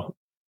earn it, though.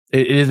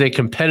 It is a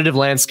competitive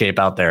landscape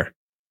out there.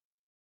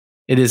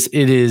 It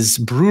is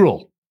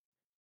brutal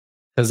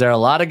because there are a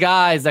lot of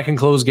guys that can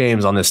close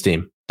games on this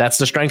team. That's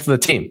the strength of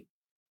the team.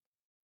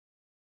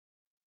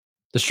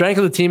 The strength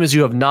of the team is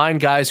you have 9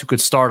 guys who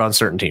could start on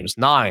certain teams.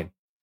 9.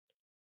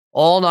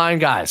 All 9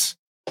 guys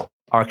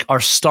are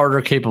starter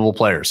capable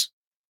players.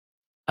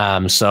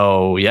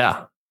 So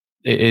yeah,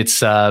 it's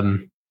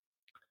going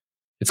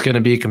to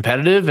be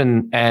competitive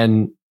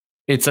and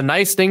it's a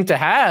nice thing to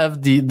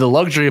have the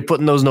luxury of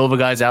putting those Nova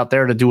guys out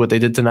there to do what they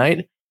did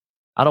tonight.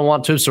 I don't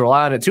want Tibbs to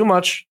rely on it too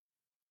much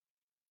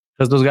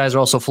because those guys are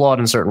also flawed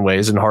in certain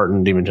ways in Hart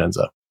and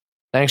DiVincenzo.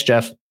 Thanks,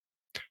 Jeff.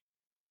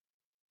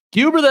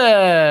 Guber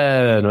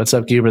then. What's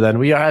up, Guber then?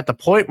 We are at the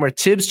point where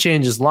Tibbs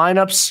changes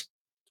lineups,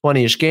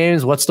 20-ish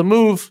games. What's the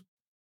move?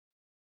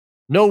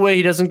 No way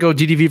he doesn't go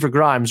DDV for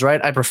Grimes,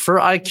 right? I prefer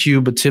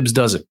IQ, but Tibbs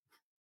doesn't.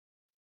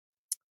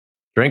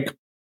 Drink.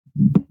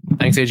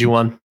 Thanks,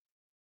 AG1.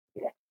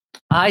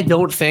 I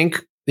don't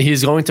think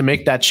he's going to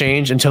make that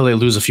change until they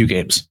lose a few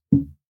games.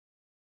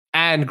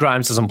 And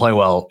Grimes doesn't play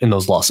well in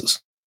those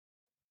losses.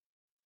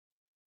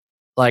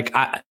 Like,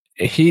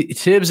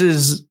 Tibbs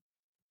is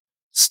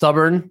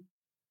stubborn.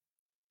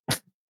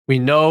 We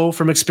know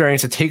from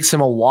experience it takes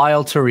him a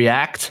while to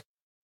react,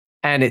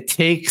 and it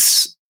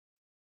takes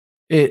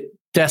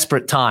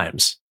desperate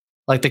times.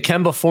 Like the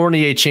Kemba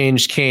Fournier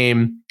change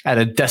came at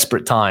a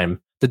desperate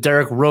time. The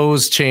Derrick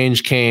Rose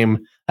change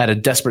came at a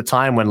desperate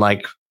time when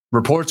like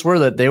reports were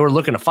that they were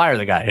looking to fire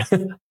the guy.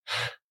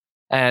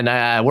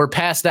 And we're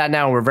past that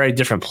now. We're a very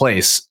different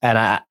place. And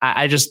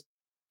I just,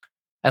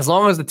 as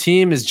long as the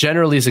team is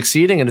generally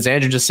succeeding, and as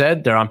Andrew just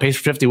said, they're on pace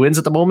for 50 wins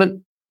at the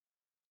moment,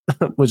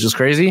 which is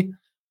crazy.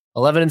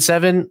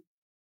 11-7,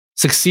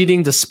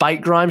 succeeding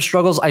despite Grimes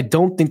struggles. I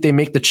don't think they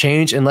make the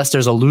change unless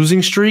there's a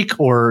losing streak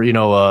or,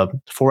 a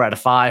 4 out of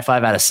 5,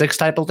 5 out of 6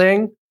 type of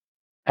thing.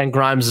 And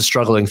Grimes is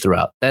struggling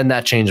throughout. Then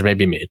that change may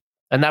be made.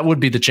 And that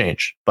would be the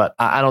change. But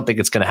I don't think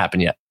it's going to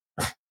happen yet.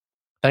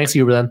 Thanks,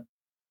 Huber, then.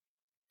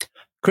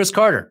 Chris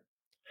Carter.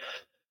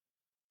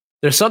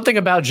 There's something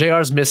about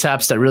JR's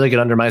mishaps that really get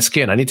under my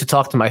skin. I need to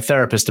talk to my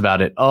therapist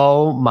about it.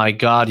 Oh my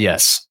God,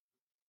 yes.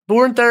 But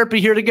we're in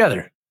therapy here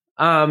together.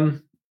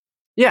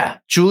 Yeah,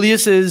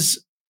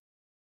 Julius's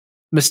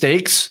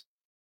mistakes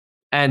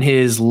and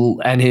his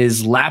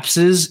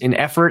lapses in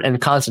effort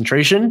and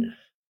concentration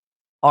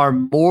are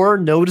more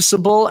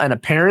noticeable and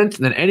apparent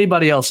than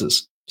anybody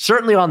else's.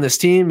 Certainly on this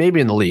team, maybe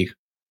in the league.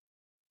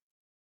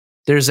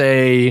 There's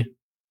a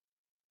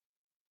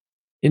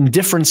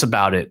indifference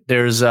about it.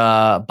 There's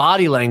a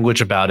body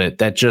language about it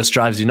that just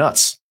drives you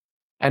nuts.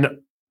 And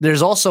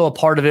there's also a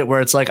part of it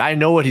where it's like, I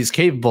know what he's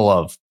capable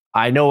of.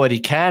 I know what he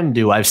can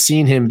do. I've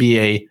seen him be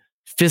a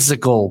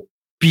physical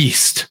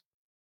beast.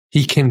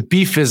 He can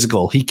be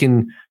physical. He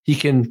can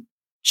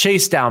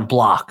chase down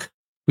block.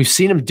 We've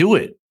seen him do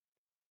it.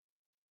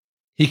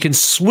 He can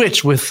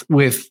switch with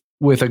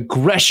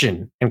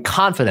aggression and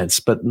confidence,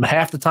 but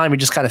half the time he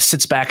just kind of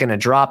sits back in a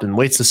drop and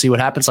waits to see what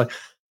happens. Like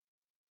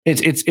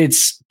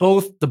it's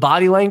both the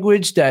body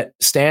language that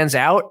stands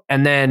out,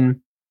 and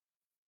then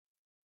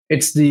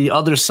it's the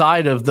other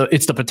side of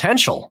it's the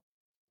potential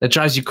that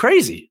drives you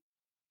crazy.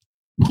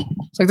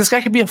 It's like this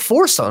guy could be a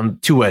force on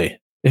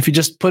two-way if he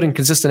just put in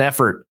consistent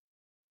effort.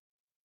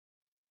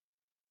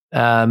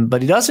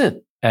 But he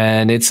doesn't.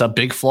 And it's a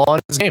big flaw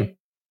in his game.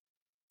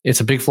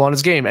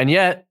 And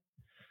yet,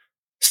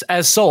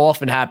 as so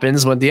often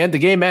happens, when the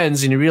game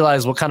ends and you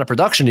realize what kind of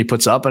production he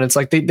puts up, and it's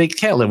like they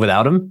can't live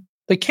without him.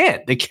 They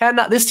can't. They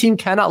cannot. This team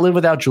cannot live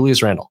without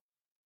Julius Randle.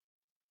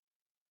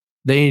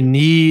 They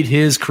need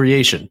his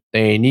creation.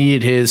 They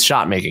need his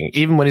shot making,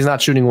 even when he's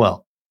not shooting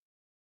well.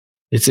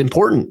 It's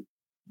important.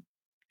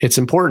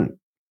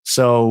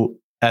 So,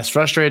 as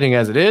frustrating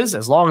as it is,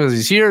 as long as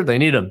he's here, they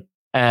need him.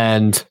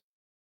 And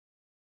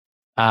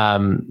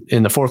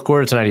in the fourth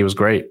quarter tonight, he was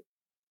great.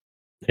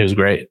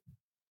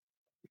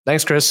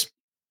 Thanks, Chris.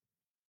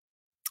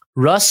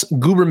 Russ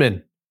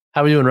Guberman.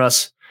 How are you doing,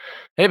 Russ?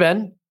 Hey,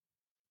 Ben.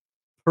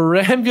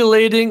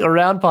 Perambulating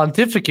around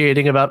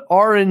pontificating about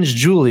Orange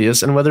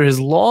Julius and whether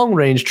his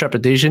long-range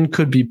trepidation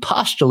could be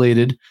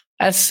postulated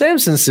as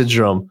Samson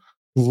syndrome.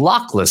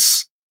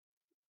 Lockless.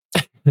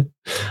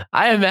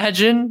 I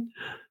imagine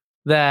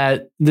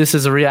that this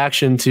is a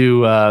reaction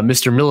to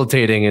Mr.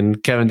 Militating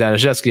and Kevin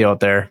Danishevsky out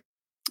there.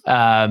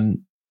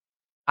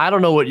 I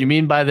don't know what you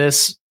mean by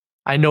this.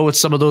 I know what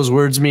some of those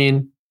words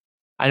mean.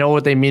 I know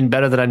what they mean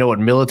better than I know what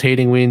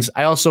militating means.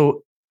 I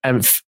also I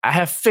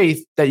have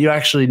faith that you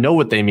actually know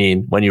what they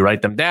mean when you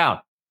write them down.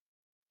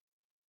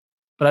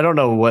 But I don't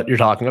know what you're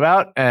talking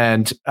about.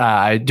 And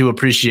I do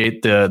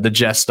appreciate the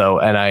jest, though.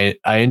 And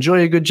I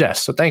enjoy a good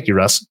jest. So thank you,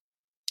 Russ.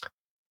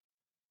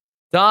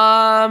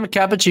 Dom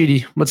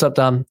Cappuccini. What's up,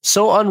 Dom?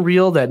 So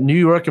unreal that New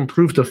York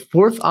improved to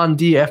 4th on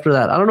D after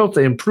that. I don't know if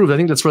they improved. I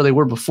think that's where they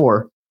were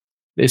before.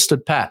 They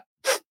stood pat.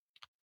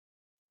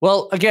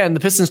 Well, again, the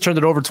Pistons turned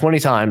it over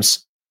 20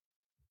 times.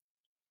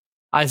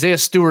 Isaiah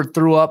Stewart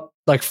threw up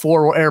like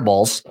 4 air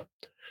balls.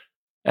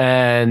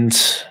 And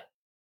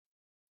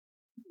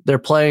they're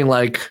playing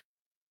like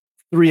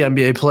 3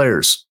 NBA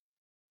players.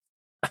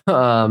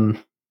 I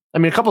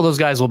mean, a couple of those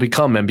guys will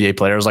become NBA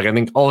players. Like I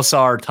think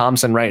Osar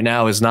Thompson right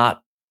now is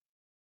not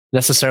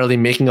necessarily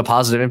making a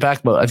positive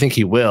impact, but I think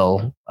he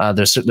will.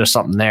 There's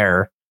something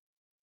there.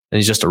 And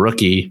he's just a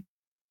rookie.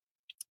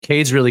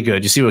 Cade's really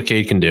good. You see what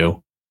Cade can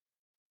do.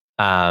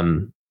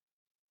 Like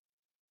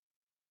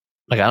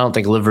I don't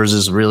think Livers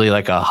is really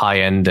like a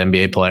high-end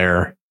NBA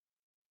player.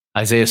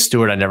 Isaiah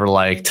Stewart I never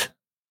liked.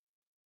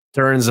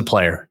 Duran's a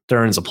player.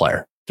 Duran's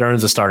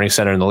a starting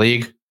center in the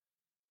league.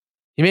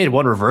 He made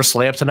one reverse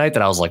layup tonight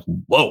that I was like,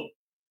 whoa.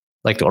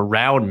 Like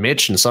around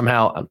Mitch, and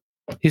somehow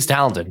he's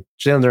talented.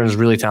 Jalen Duran is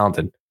really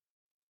talented.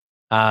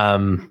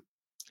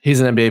 He's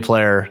an NBA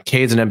player.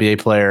 Cade's an NBA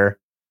player.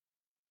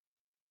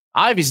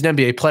 Ivy's an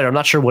NBA player. I'm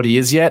not sure what he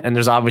is yet, and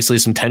there's obviously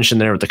some tension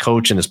there with the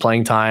coach and his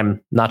playing time.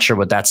 Not sure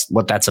what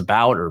that's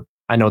about. Or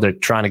I know they're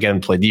trying to get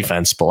him to play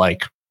defense, but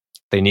like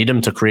they need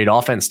him to create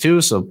offense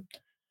too. So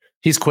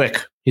he's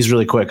quick. He's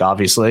really quick,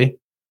 obviously.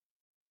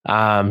 He's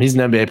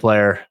an NBA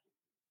player.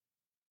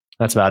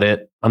 That's about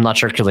it. I'm not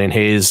sure Killian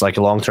Hayes, like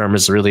long term,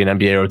 is really an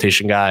NBA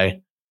rotation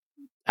guy.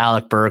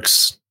 Alec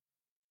Burks.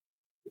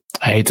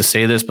 I hate to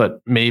say this,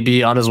 but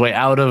maybe on his way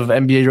out of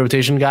NBA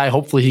rotation guy.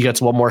 Hopefully he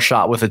gets one more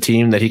shot with a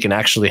team that he can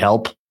actually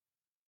help.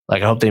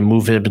 Like I hope they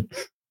move him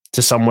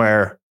to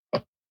somewhere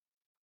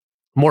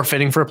more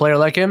fitting for a player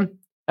like him.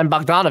 And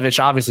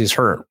Bogdanovich obviously is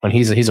hurt when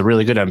he's a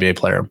really good NBA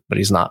player, but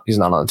he's not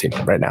on the team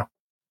right now.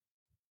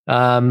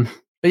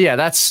 But yeah,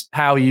 that's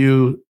how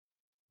you,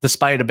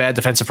 despite a bad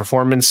defensive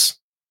performance,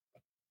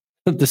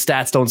 the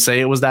stats don't say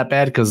it was that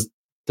bad because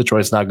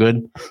Detroit's not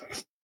good.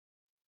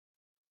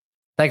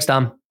 Thanks,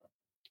 Dom.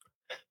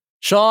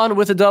 Sean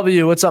with a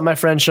W. What's up, my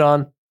friend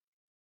Sean?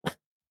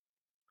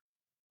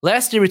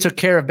 Last year, we took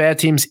care of bad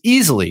teams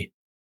easily.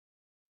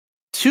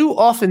 Too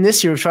often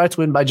this year, we've tried to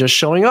win by just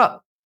showing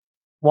up.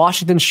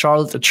 Washington,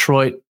 Charlotte,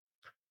 Detroit,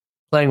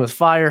 playing with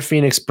fire.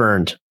 Phoenix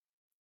burned.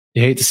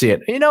 You hate to see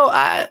it. You know,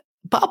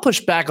 I'll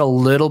push back a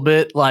little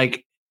bit.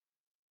 Like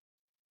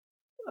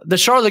the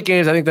Charlotte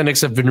games, I think the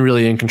Knicks have been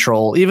really in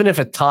control. Even if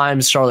at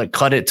times Charlotte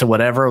cut it to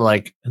whatever,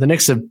 like the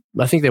Knicks have,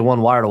 I think they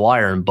won wire to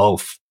wire in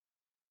both.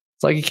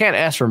 It's like you can't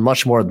ask for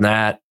much more than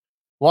that.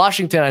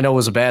 Washington, I know,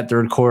 was a bad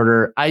third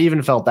quarter. I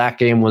even felt that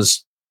game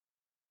was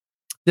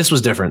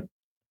different.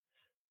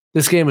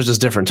 This game was just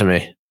different to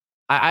me.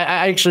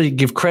 I actually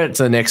give credit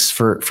to the Knicks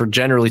for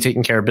generally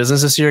taking care of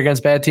business this year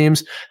against bad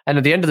teams. And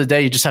at the end of the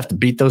day, you just have to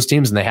beat those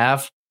teams, and they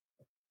have.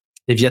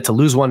 They've yet to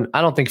lose one.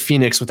 I don't think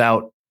Phoenix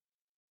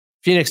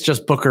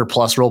just Booker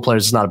plus role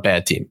players is not a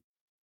bad team.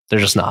 They're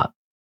just not.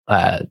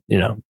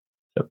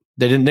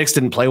 Knicks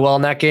didn't play well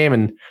in that game,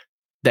 and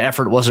the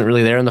effort wasn't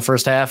really there in the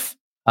first half.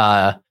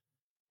 But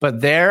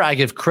there I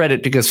give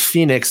credit because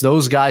Phoenix,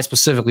 those guys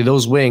specifically,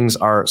 those wings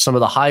are some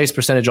of the highest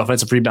percentage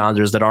offensive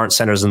rebounders that aren't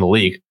centers in the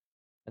league.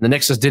 And the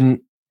Knicks just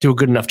didn't do a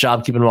good enough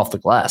job keeping them off the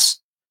glass.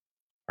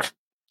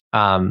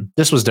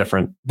 This was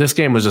different. This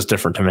game was just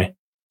different to me.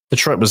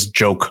 Detroit was a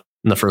joke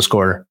in the first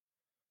quarter.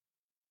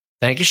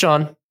 Thank you,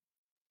 Sean.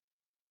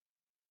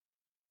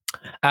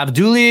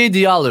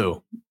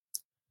 Abdoulaye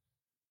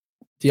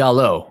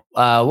Diallo.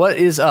 What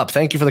is up?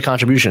 Thank you for the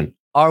contribution.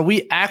 Are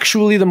we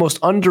actually the most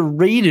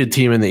underrated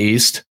team in the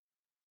East?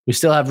 We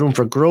still have room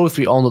for growth.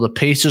 We all know the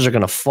Pacers are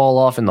going to fall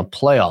off in the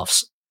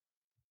playoffs.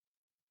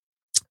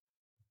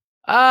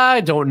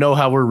 I don't know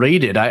how we're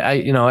rated.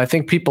 I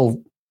think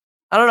people,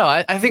 I don't know.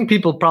 I think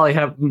people probably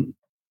have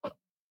the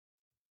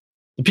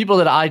people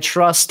that I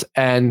trust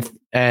and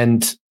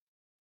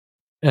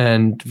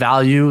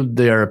value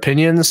their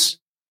opinions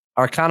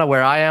are kind of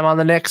where I am on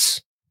the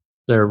Knicks.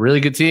 They're a really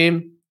good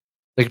team.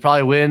 They could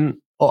probably win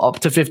up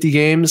to 50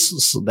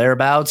 games,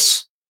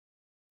 thereabouts.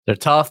 They're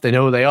tough. They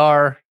know who they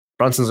are.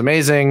 Brunson's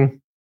amazing.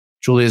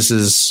 Julius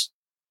is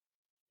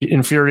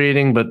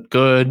infuriating, but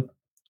good.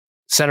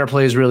 Center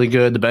play is really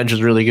good. The bench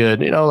is really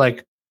good.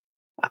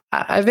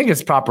 I think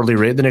it's properly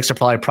rated. The Knicks are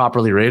probably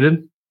properly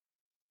rated.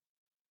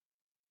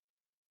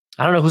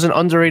 I don't know who's an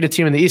underrated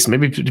team in the East.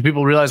 Maybe do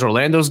people realize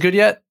Orlando's good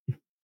yet?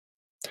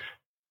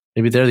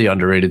 Maybe they're the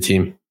underrated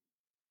team.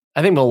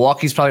 I think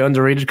Milwaukee's probably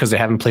underrated because they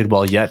haven't played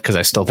well yet, because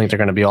I still think they're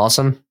going to be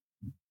awesome.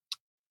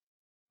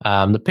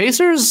 The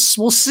Pacers,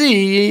 we'll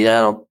see. I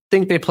don't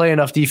think they play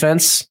enough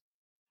defense.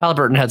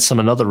 Halliburton had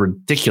another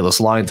ridiculous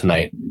line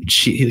tonight.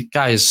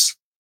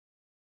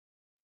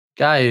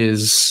 Guy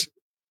is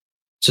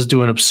just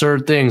doing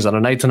absurd things on a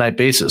night-to-night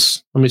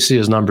basis. Let me see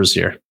his numbers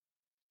here.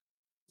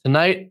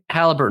 Tonight,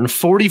 Halliburton,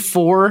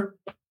 44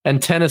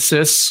 and 10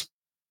 assists,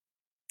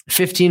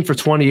 15 for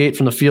 28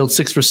 from the field,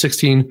 6 for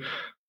 16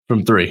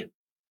 from 3.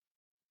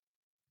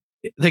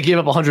 They gave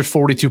up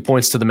 142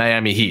 points to the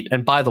Miami Heat.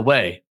 And by the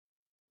way,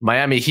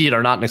 Miami Heat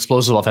are not an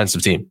explosive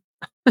offensive team.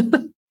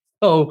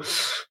 So,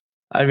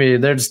 I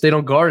mean, they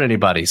don't guard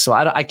anybody. So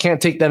I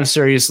can't take them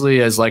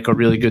seriously as like a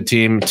really good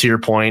team, to your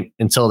point,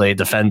 until they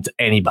defend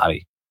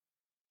anybody.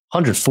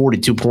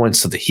 142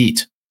 points to the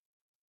Heat.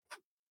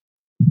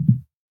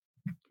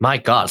 My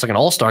God, it's like an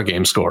all-star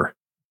game score.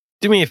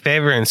 Do me a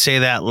favor and say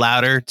that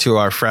louder to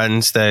our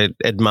friends that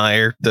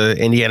admire the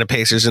Indiana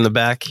Pacers in the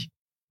back.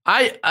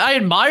 I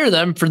admire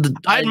them for the...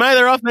 I admire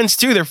their offense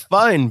too. They're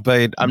fine,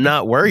 but I'm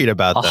not worried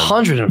about them.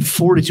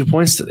 142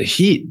 points to the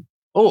Heat.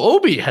 Oh,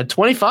 Obi had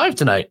 25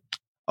 tonight.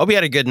 Obi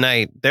had a good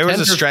night. There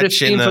was a stretch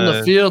 15 from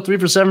the field, 3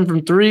 for 7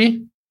 from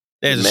 3.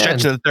 There's a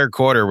stretch in the third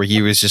quarter where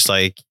he was just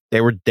like, they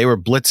were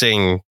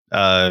blitzing.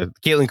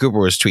 Caitlin Cooper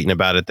was tweeting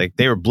about it.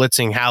 They were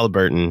blitzing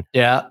Halliburton,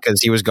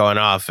 because he was going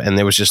off, and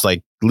it was just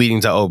like leading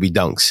to Obi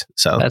dunks.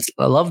 So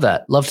I love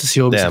that. Love to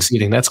see Obi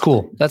succeeding. That's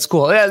cool.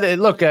 Yeah,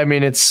 look, I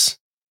mean,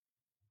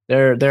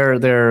 they're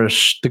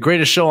the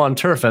greatest show on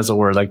turf, as it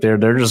were. Like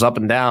they're just up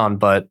and down,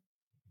 but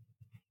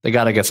they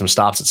got to get some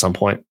stops at some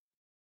point.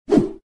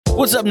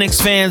 What's up, Knicks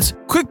fans?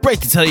 Quick break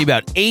to tell you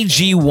about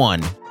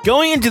AG1.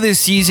 Going into this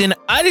season,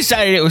 I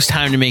decided it was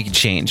time to make a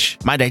change.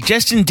 My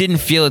digestion didn't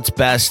feel its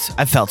best.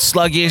 I felt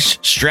sluggish,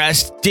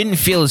 stressed, didn't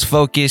feel as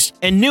focused,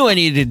 and knew I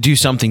needed to do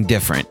something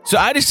different. So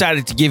I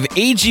decided to give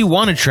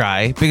AG1 a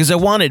try because I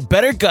wanted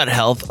better gut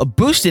health, a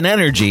boost in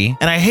energy,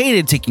 and I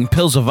hated taking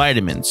pills or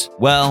vitamins.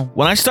 Well,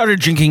 when I started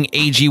drinking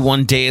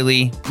AG1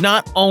 daily,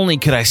 not only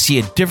could I see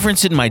a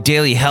difference in my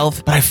daily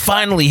health, but I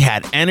finally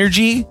had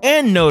energy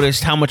and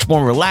noticed how much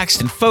more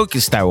relaxed and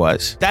focused I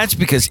was. That's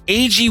because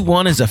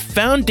AG1 is a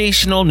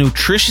foundational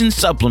nutrition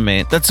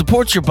supplement that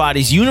supports your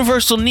body's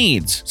universal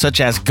needs, such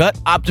as gut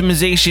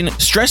optimization,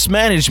 stress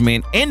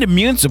management, and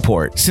immune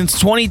support. Since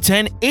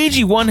 2010,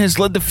 AG1 has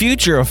led the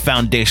future of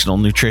foundational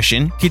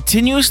nutrition,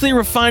 continuously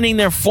refining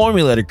their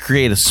formula to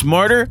create a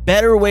smarter,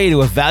 better way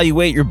to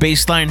evaluate your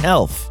baseline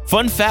health.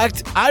 Fun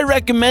fact, I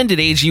recommended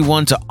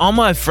AG1 to all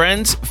my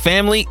friends,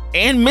 family,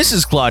 and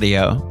Mrs.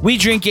 Claudio. We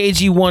drink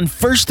AG1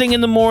 first thing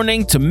in the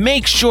morning to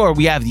make sure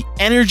we have the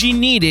energy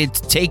needed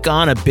to take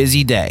on a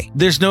busy day.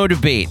 There's no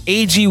debate.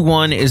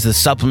 AG1 is the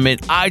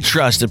supplement I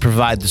trust to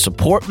provide the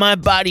support my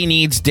body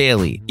needs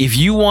daily. If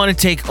you want to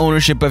take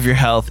ownership of your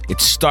health,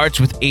 it starts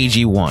with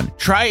AG1.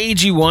 Try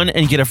AG1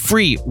 and get a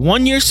free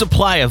 1-year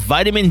supply of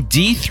vitamin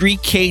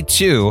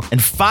D3K2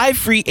 and 5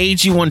 free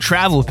AG1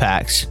 travel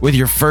packs with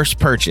your first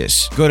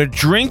purchase. Go to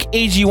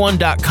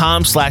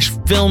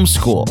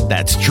drinkag1.com/filmschool.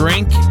 That's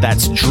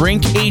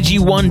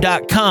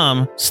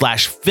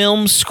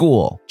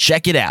drinkag1.com/filmschool.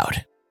 Check it out.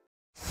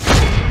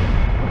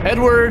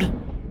 Edward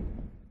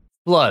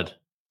Blood.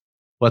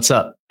 What's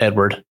up,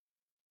 Edward?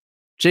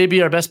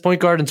 JB, our best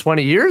point guard in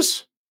 20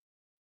 years?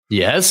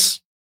 Yes.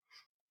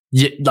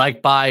 Yeah,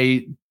 like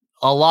by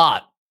a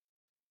lot.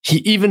 He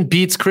even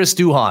beats Chris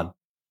Duhon.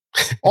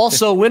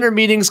 Also, winter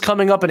meetings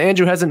coming up, and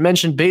Andrew hasn't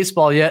mentioned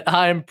baseball yet.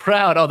 I'm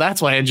proud. Oh, that's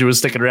why Andrew was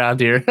sticking around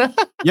here.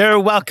 You're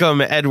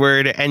welcome,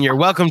 Edward, and you're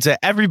welcome to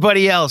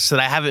everybody else that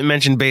I haven't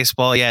mentioned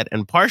baseball yet.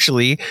 And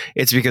partially,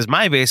 it's because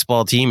my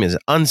baseball team is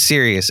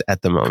unserious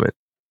at the moment.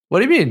 What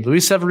do you mean?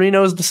 Luis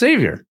Severino is the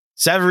savior.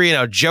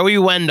 Severino, Joey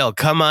Wendell,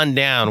 come on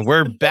down.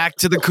 We're back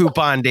to the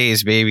coupon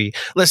days, baby.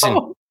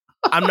 Listen,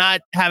 I'm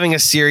not having a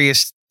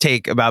serious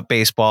take about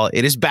baseball.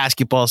 It is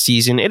basketball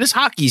season. It is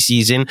hockey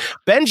season.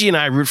 Benji and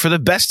I root for the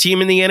best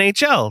team in the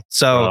NHL.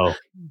 So,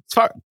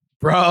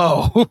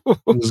 bro, it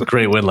was a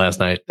great win last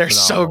night. They're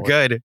so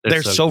good.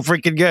 They're so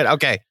freaking good.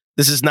 Okay,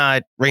 this is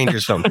not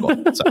Rangers film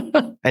school.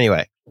 So,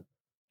 anyway,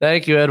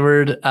 thank you,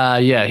 Edward.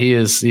 Yeah, he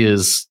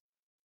is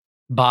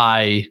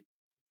by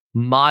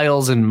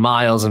miles and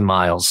miles and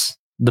miles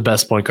the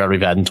best point guard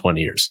we've had in 20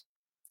 years.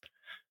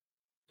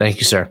 Thank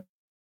you, sir.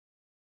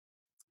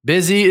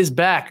 Busy is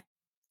back.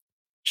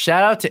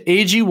 Shout out to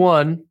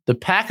AG1. The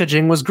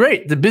packaging was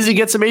great. Did Busy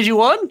get some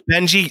AG1?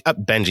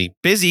 Benji.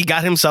 Busy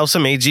got himself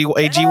some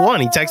AG1.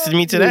 He texted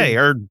me today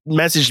or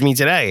messaged me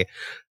today.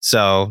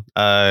 So,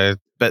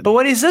 but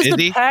when he says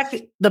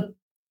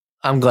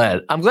I'm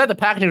glad the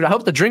packaging. I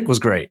hope the drink was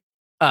great.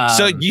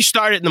 So you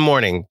start it in the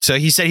morning. So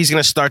he said he's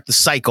going to start the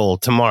cycle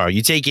tomorrow.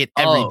 You take it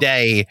every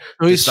day.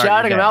 So he's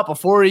shouting him out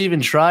before he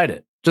even tried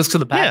it, just to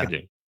the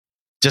packaging. Yeah.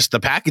 Just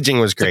the packaging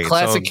was great. It's a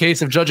classic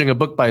case of judging a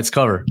book by its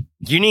cover.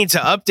 You need to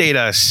update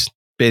us,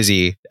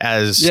 Busy,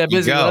 as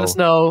Busy. Let us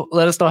know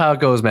how it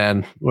goes,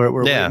 man. We're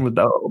waiting with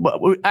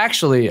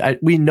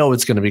we know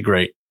it's going to be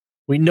great.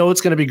 We know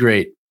it's going to be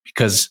great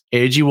because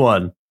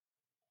AG1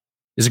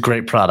 is a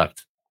great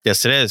product.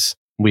 Yes, it is.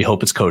 We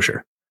hope it's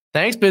kosher.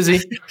 Thanks,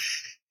 Busy.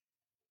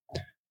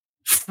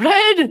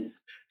 Fred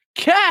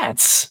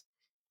Katz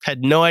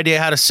had no idea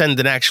how to send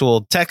an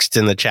actual text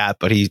in the chat,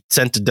 but he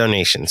sent a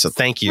donation. So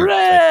thank you.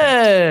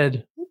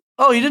 Fred.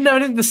 Oh, you didn't have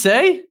anything to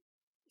say?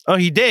 Oh,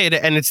 he did.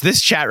 And it's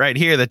this chat right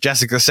here that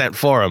Jessica sent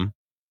for him.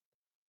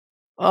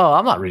 Oh,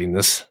 I'm not reading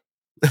this.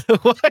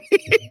 Because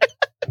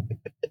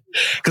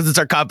it's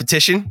our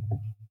competition.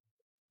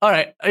 All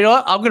right. You know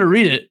what? I'm going to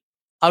read it.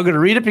 I'm going to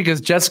read it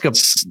because Jessica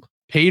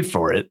paid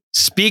for it.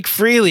 Speak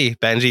freely,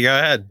 Benji. Go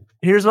ahead.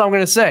 Here's what I'm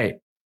going to say.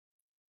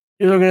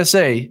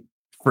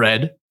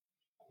 Fred.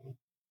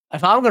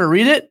 If I'm going to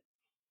read it,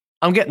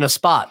 I'm getting a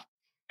spot.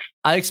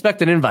 I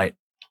expect an invite.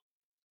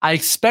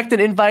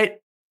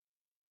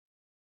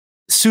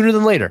 Sooner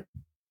than later.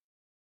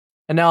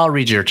 And now I'll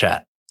read your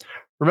chat.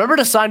 Remember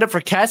to sign up for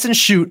Cats and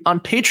Shoot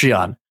on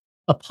Patreon,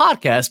 a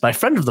podcast by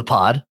friend of the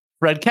pod,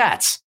 Fred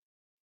Katz.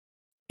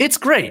 It's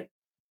great.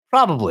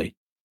 Probably.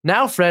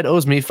 Now Fred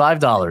owes me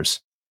 $5.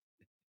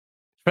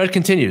 Fred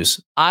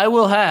continues. I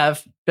will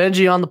have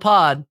Benji on the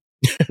pod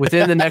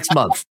within the next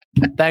month.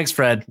 Thanks,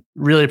 Fred.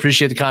 Really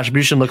appreciate the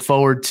contribution. Look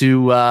forward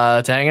to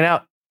hanging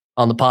out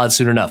on the pod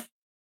soon enough.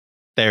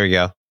 There we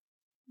go.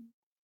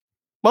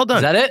 Well done.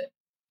 Is that it?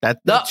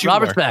 That's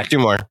Robert's back. 2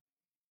 more.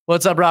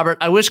 What's up, Robert?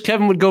 I wish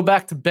Kevin would go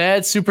back to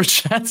bad super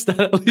chats that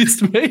at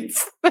least made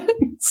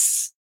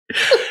sense.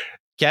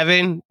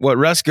 Kevin, what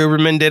Russ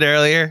Guberman did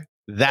earlier,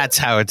 that's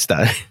how it's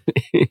done.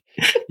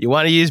 You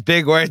want to use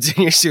big words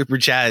in your super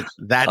chat,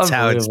 that's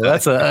how it's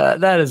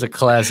done. That is a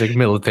classic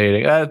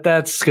militating.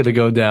 That's going to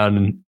go down.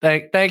 And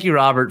thank you,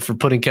 Robert, for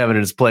putting Kevin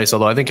in his place,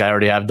 although I think I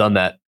already have done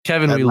that.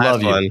 Kevin, we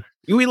love you.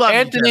 We love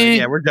Anthony.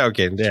 Yeah, we're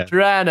joking. Yeah.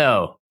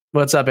 Drano.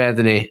 What's up,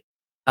 Anthony?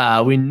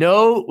 We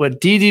know what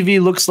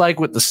DDV looks like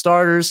with the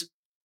starters.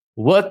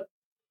 What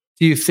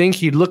do you think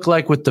he'd look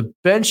like with the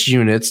bench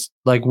units?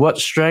 Like, what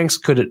strengths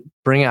could it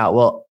bring out?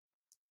 Well,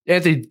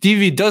 Anthony,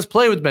 DDV does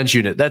play with bench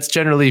unit. That's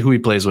generally who he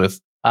plays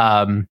with,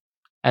 and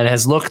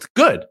has looked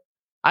good.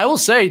 I will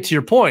say, to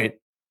your point,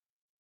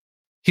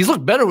 he's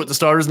looked better with the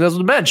starters than he does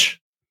with the bench.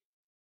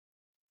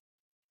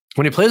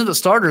 When he plays with the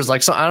starters,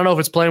 like, so I don't know if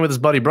it's playing with his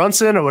buddy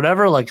Brunson or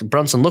whatever. Like,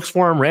 Brunson looks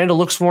for him, Randall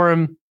looks for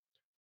him.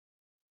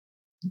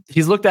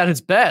 He's looked at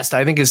his best.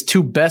 I think his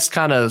 2 best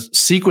kind of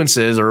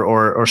sequences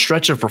or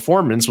stretch of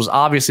performance was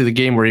obviously the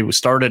game where he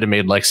started and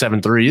made like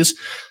 7 threes.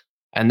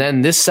 And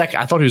then this second,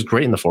 I thought he was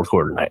great in the fourth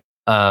quarter tonight.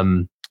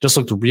 Just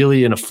looked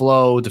really in a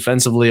flow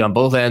defensively on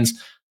both ends.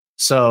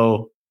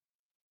 So,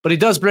 but he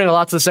does bring a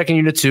lot to the second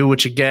unit too,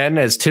 which again,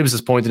 as Tibbs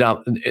has pointed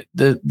out,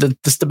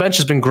 the bench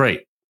has been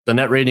great. The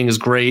net rating is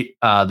great.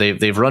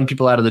 They've run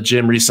people out of the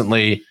gym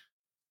recently.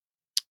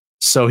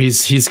 So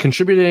he's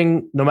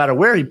contributing no matter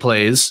where he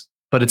plays.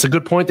 But it's a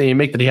good point that you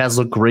make that he has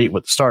looked great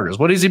with the starters.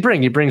 What does he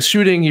bring? He brings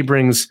shooting. He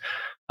brings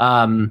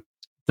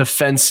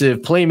defensive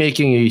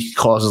playmaking. He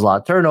causes a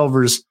lot of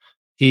turnovers.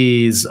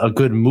 He's a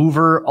good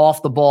mover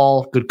off the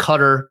ball, good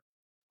cutter.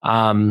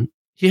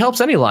 He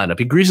helps any lineup.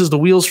 He greases the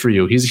wheels for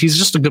you. He's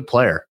just a good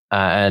player,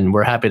 and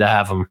we're happy to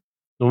have him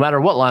no matter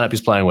what lineup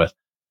he's playing with.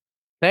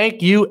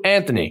 Thank you,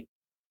 Anthony.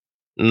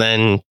 And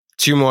then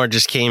 2 more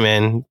just came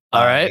in.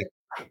 All right.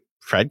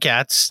 Fred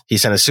Katz. He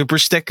sent a super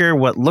sticker.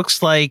 What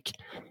looks like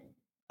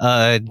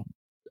an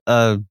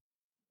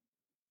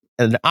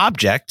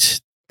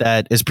object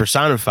that is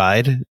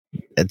personified.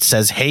 It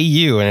says "Hey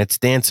you" and it's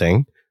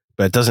dancing,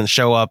 but it doesn't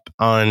show up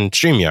on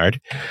StreamYard.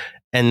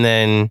 And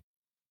then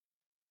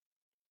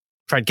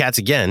Fred Katz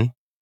again.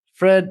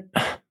 Fred,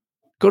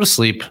 go to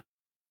sleep.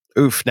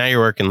 Oof, now you're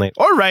working late.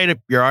 Or write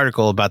your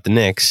article about the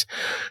Knicks.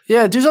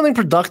 Yeah, do something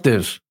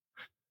productive.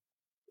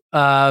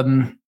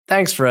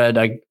 Thanks, Fred.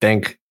 I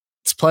think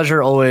it's a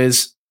pleasure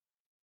always.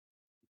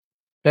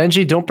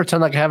 Benji, don't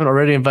pretend like I haven't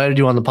already invited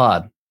you on the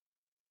pod.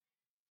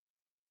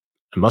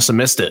 I must have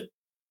missed it.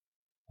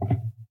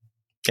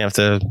 You have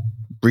to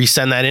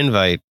resend that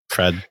invite,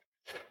 Fred.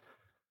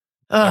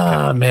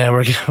 Oh man,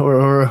 we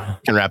can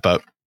wrap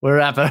up. We're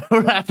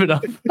wrapping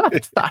up. I'm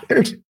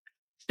tired.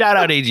 Shout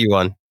out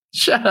AG1.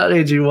 Shout out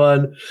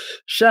AG1.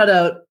 Shout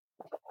out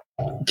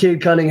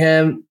Kid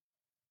Cunningham.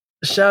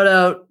 Shout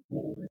out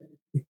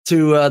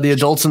to the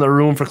adults in the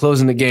room for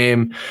closing the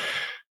game.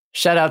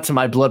 Shout out to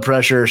my blood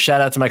pressure.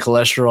 Shout out to my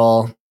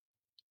cholesterol.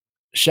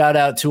 Shout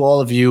out to all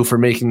of you for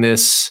making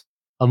this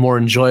a more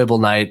enjoyable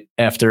night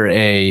after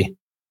a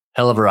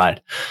hell of a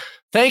ride.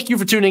 Thank you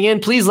for tuning in.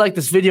 Please like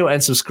this video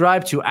and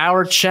subscribe to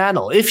our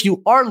channel. If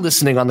you are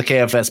listening on the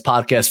KFS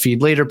podcast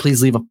feed later,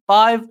 please leave a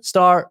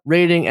 5-star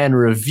rating and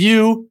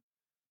review.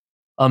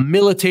 A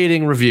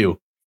militating review.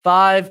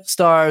 5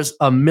 stars,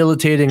 a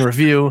militating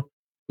review.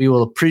 We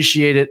will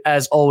appreciate it.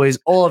 As always,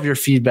 all of your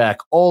feedback,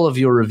 all of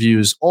your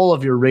reviews, all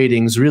of your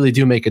ratings really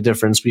do make a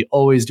difference. We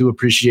always do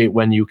appreciate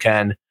when you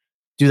can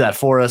do that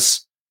for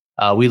us.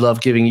 We love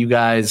giving you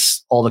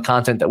guys all the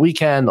content that we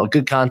can, the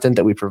good content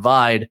that we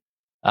provide.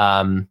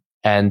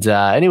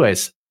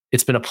 Anyways,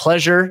 it's been a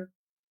pleasure.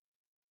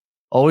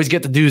 Always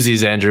get the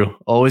doozies, Andrew.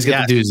 Always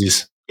get the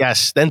doozies.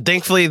 Yes. Then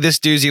thankfully, this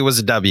doozy was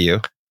a W.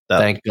 So.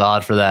 Thank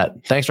God for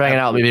that. Thanks for hanging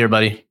out with me,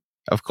 everybody.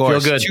 Of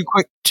course. Feel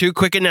good. Two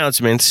quick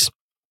announcements.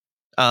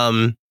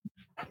 Coming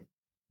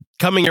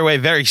your way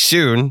very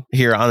soon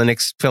here on the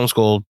Knicks Film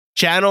School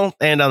channel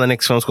and on the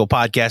Knicks Film School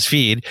podcast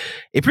feed,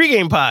 a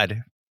pregame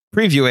pod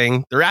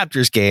previewing the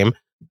Raptors game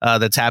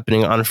that's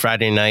happening on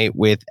Friday night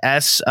with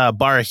S.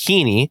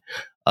 Barahini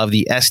of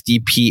the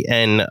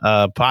SDPN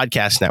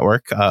podcast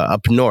network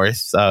up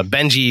north.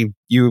 Benji,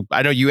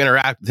 I know you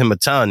interact with him a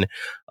ton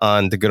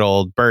on the good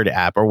old Bird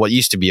app, or what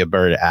used to be a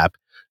Bird app.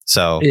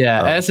 So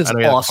yeah, S is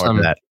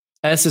awesome.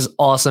 S is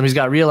awesome. He's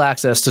got real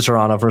access to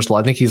Toronto. First of all,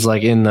 I think he's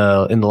like in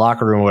the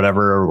locker room or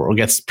whatever, or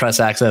gets press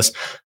access.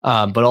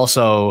 But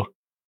also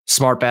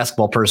smart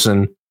basketball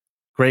person,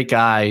 great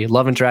guy.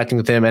 Love interacting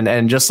with him,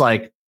 and just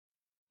like,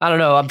 I don't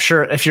know. I'm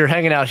sure if you're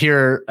hanging out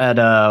here at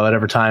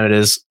whatever time it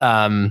is,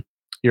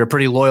 you're a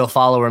pretty loyal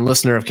follower and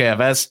listener of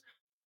KFS.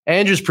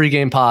 Andrew's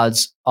pregame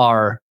pods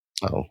are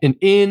an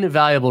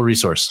invaluable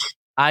resource.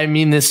 I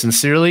mean this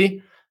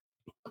sincerely.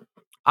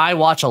 I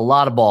watch a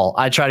lot of ball.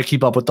 I try to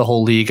keep up with the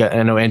whole league.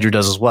 I know Andrew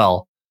does as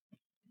well.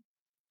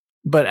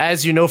 But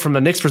as you know, from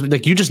a Knicks perspective,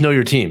 like, you just know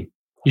your team.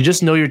 You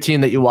just know your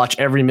team that you watch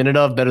every minute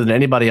of better than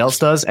anybody else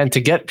does. And to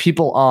get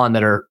people on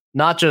that are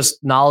not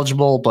just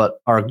knowledgeable, but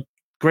are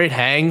great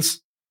hangs,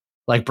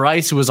 like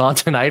Bryce, who was on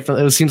tonight,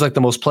 it seems like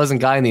the most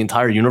pleasant guy in the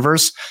entire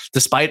universe,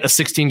 despite a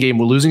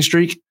 16-game losing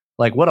streak.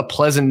 Like, what a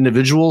pleasant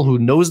individual who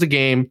knows the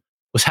game,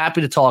 was happy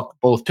to talk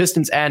both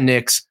Pistons and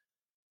Knicks.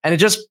 And it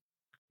just,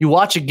 you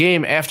watch a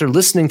game after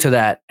listening to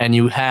that, and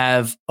you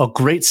have a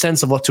great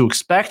sense of what to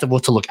expect, of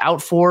what to look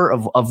out for,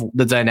 of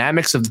the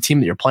dynamics of the team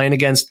that you're playing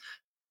against.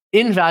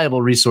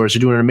 Invaluable resource.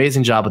 You're doing an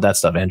amazing job with that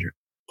stuff, Andrew.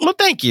 Well,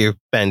 thank you,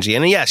 Benji.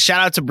 And yeah, shout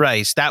out to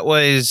Bryce. That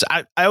was,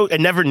 I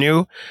never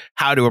knew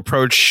how to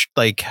approach,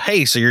 like,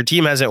 hey, so your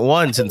team hasn't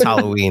won since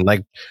Halloween.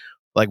 Like,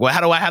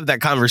 how do I have that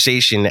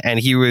conversation? And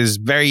he was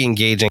very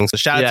engaging. So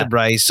shout out to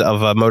Bryce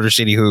of Motor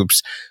City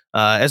Hoops,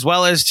 as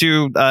well as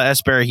to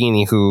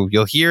Esperahini, who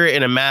you'll hear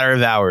in a matter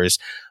of hours.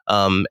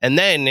 And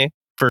then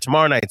for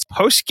tomorrow night's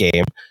post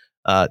game,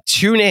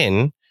 tune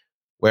in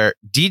where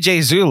DJ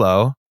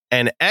Zulo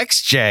and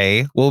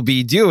XJ will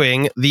be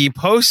doing the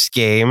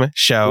post-game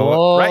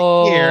show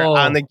right here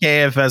on the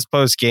KFS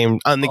post-game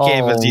on the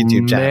KFS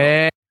YouTube channel.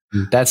 Man.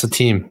 That's a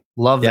team.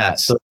 Love that.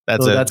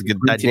 That's a good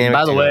dynamic.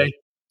 By the way,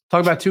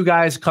 talk about two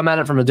guys come at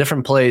it from a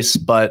different place,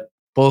 but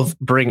both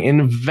bring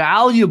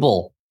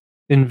invaluable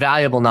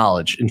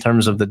knowledge in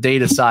terms of the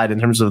data side, in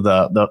terms of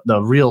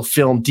the real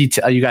film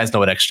detail. You guys know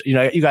what extra.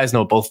 You guys know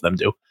what both of them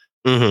do.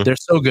 Mm-hmm. They're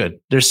so good.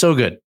 They're so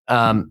good.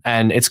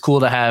 And it's cool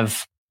to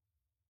have.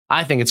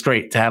 I think it's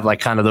great to have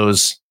like kind of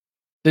those.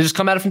 They just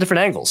come at it from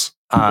different angles,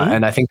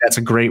 and I think that's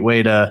a great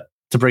way to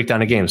break down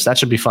the games. That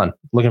should be fun.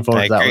 Looking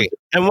forward to that one.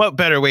 And what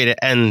better way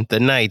to end the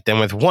night than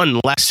with one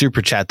last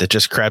super chat that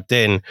just crept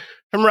in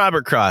from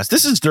Robert Cross.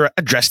 This is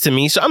addressed to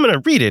me, so I'm going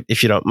to read it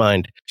if you don't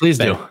mind. Please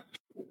do.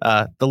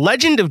 The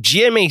legend of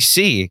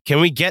GMAC.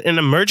 Can we get an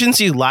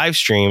emergency live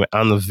stream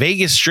on the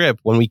Vegas Strip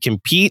when we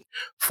compete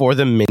for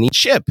the mini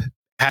chip?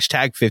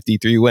 Hashtag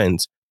 53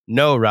 wins.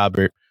 No,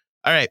 Robert.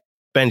 All right,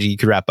 Benji, you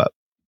can wrap up.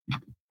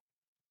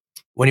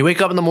 When you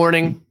wake up in the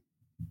morning,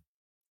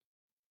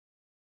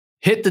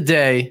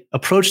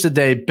 approach the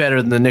day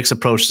better than the Knicks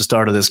approached the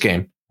start of this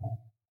game.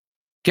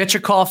 Get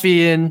your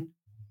coffee in,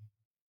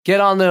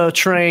 get on the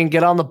train,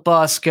 get on the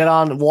bus,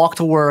 walk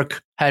to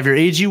work, have your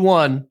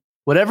AG1,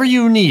 whatever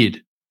you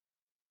need,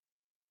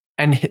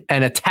 and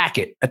attack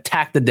it.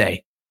 Attack the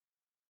day.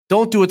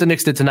 Don't do what the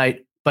Knicks did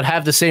tonight, but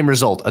have the same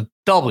result, a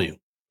W.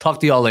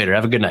 Talk to y'all later.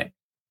 Have a good night.